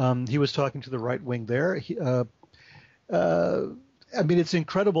 He was talking to the right wing there. It's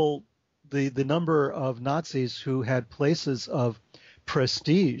incredible the number of Nazis who had places of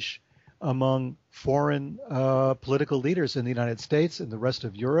prestige among foreign political leaders in the United States, in the rest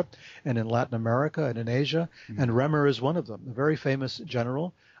of Europe, and in Latin America, and in Asia. And Remmer is one of them, a very famous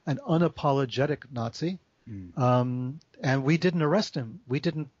general, an unapologetic Nazi. And we didn't arrest him. We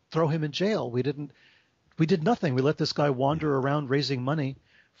didn't throw him in jail. We did nothing. We let this guy wander around raising money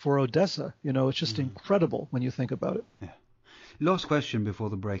for Odessa. It's just incredible when you think about it. Yeah. Last question before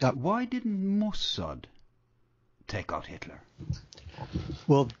the break. Why didn't Mossad take out Hitler?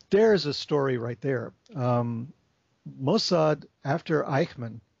 Well, there's a story right there. Mossad, after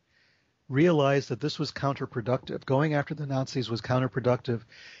Eichmann, realized that this was counterproductive. Going after the Nazis was counterproductive.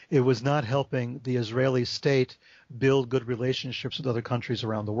 It was not helping the Israeli state build good relationships with other countries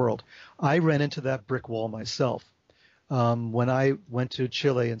around the world. I ran into that brick wall myself. When I went to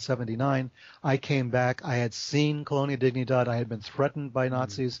Chile in 1979, I came back. I had seen Colonia Dignidad. I had been threatened by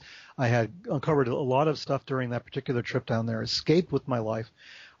Nazis. I had uncovered a lot of stuff during that particular trip down there, escaped with my life.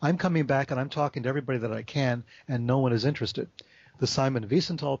 I'm coming back and I'm talking to everybody that I can, and no one is interested. The Simon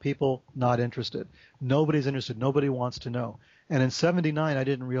Wiesenthal people, not interested. Nobody's interested. Nobody wants to know. And in 79, I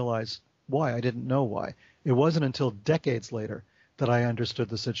didn't realize why. I didn't know why. It wasn't until decades later that I understood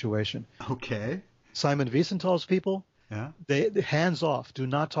the situation. Okay. Simon Wiesenthal's people, they hands off. Do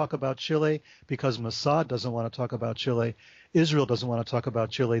not talk about Chile because Mossad doesn't want to talk about Chile. Israel doesn't want to talk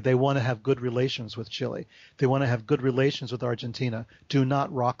about Chile. They want to have good relations with Chile. They want to have good relations with Argentina. Do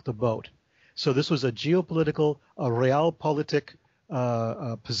not rock the boat. So this was a geopolitical, a realpolitik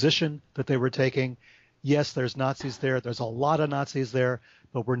position that they were taking. Yes, there's Nazis there. There's a lot of Nazis there,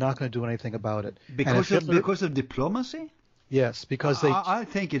 but we're not going to do anything about it. Because of diplomacy? Yes, because I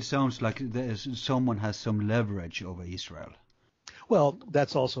think it sounds like someone has some leverage over Israel. Well,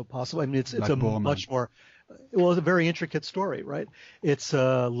 that's also possible. I mean, it's a Bormann. much more, well, it's a very intricate story, right? It's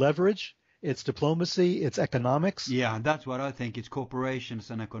leverage, it's diplomacy, it's economics. Yeah, that's what I think. It's corporations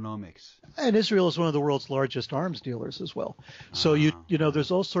and economics. And Israel is one of the world's largest arms dealers as well. So you know,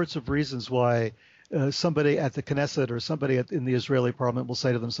 there's all sorts of reasons why somebody at the Knesset or somebody in the Israeli parliament will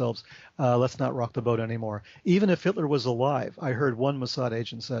say to themselves, let's not rock the boat anymore. Even if Hitler was alive, I heard one Mossad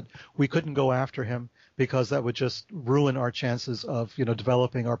agent said, we couldn't go after him because that would just ruin our chances of, you know,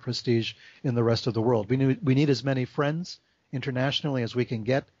 developing our prestige in the rest of the world. We need as many friends internationally as we can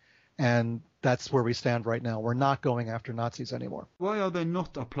get, and that's where we stand right now. We're not going after Nazis anymore. Why are they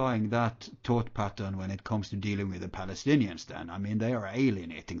not applying that thought pattern when it comes to dealing with the Palestinians then? I mean, they are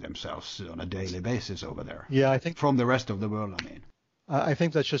alienating themselves on a daily basis over there. Yeah, I think from the rest of the world, I mean. I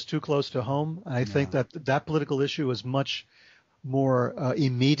think that's just too close to home. And I think that political issue is much more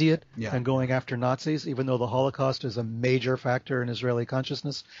immediate than going after Nazis, even though the Holocaust is a major factor in Israeli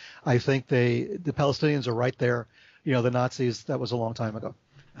consciousness. I think the Palestinians are right there. You know, the Nazis, that was a long time ago.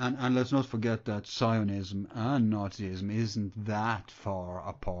 And let's not forget that Zionism and Nazism isn't that far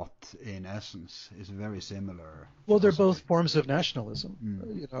apart in essence. It's very similar. Well, they're both forms of nationalism,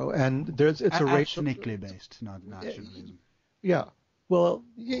 you know, and it's a racial... Ethnically based, not nationalism. Yeah. Well,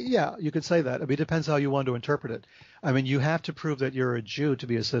 yeah, you could say that. I mean, it depends how you want to interpret it. I mean, you have to prove that you're a Jew to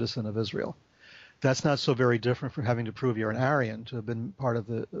be a citizen of Israel. That's not so very different from having to prove you're an Aryan to have been part of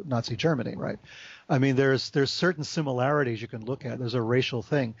the Nazi Germany, right? I mean, there's certain similarities you can look at. There's a racial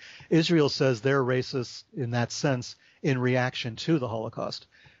thing. Israel says they're racist in that sense in reaction to the Holocaust.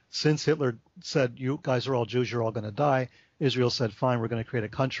 Since Hitler said, you guys are all Jews, you're all going to die, Israel said, fine, we're going to create a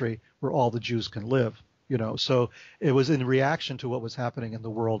country where all the Jews can live. You know, so it was in reaction to what was happening in the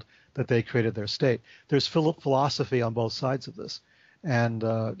world that they created their state. There's philosophy on both sides of this. And,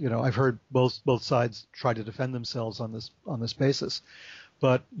 you know, I've heard both sides try to defend themselves on this basis.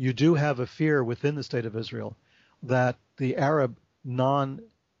 But you do have a fear within the state of Israel that the Arab non-Jewish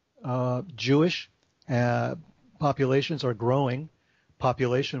populations are growing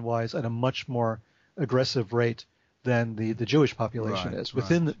population-wise at a much more aggressive rate than the Jewish population is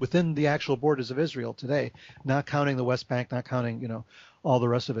within the actual borders of Israel today, not counting the West Bank, not counting, you know, all the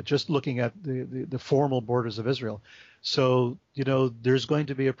rest of it, just looking at the formal borders of Israel. So, you know, there's going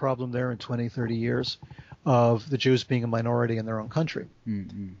to be a problem there in 20, 30 years of the Jews being a minority in their own country.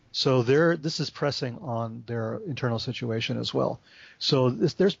 Mm-hmm. So this is pressing on their internal situation as well. So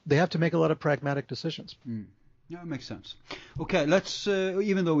they have to make a lot of pragmatic decisions. Mm. Yeah, it makes sense. Okay, let's,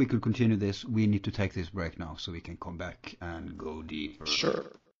 even though we could continue this, we need to take this break now so we can come back and go deeper. Sure.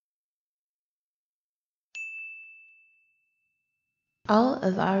 All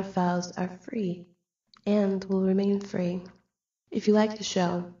of our files are free and will remain free. If you like the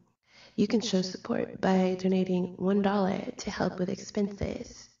show, you can show support by donating $1 to help with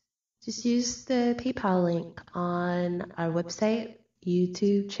expenses. Just use the PayPal link on our website,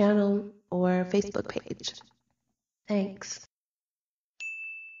 YouTube channel, or Facebook page. Thanks.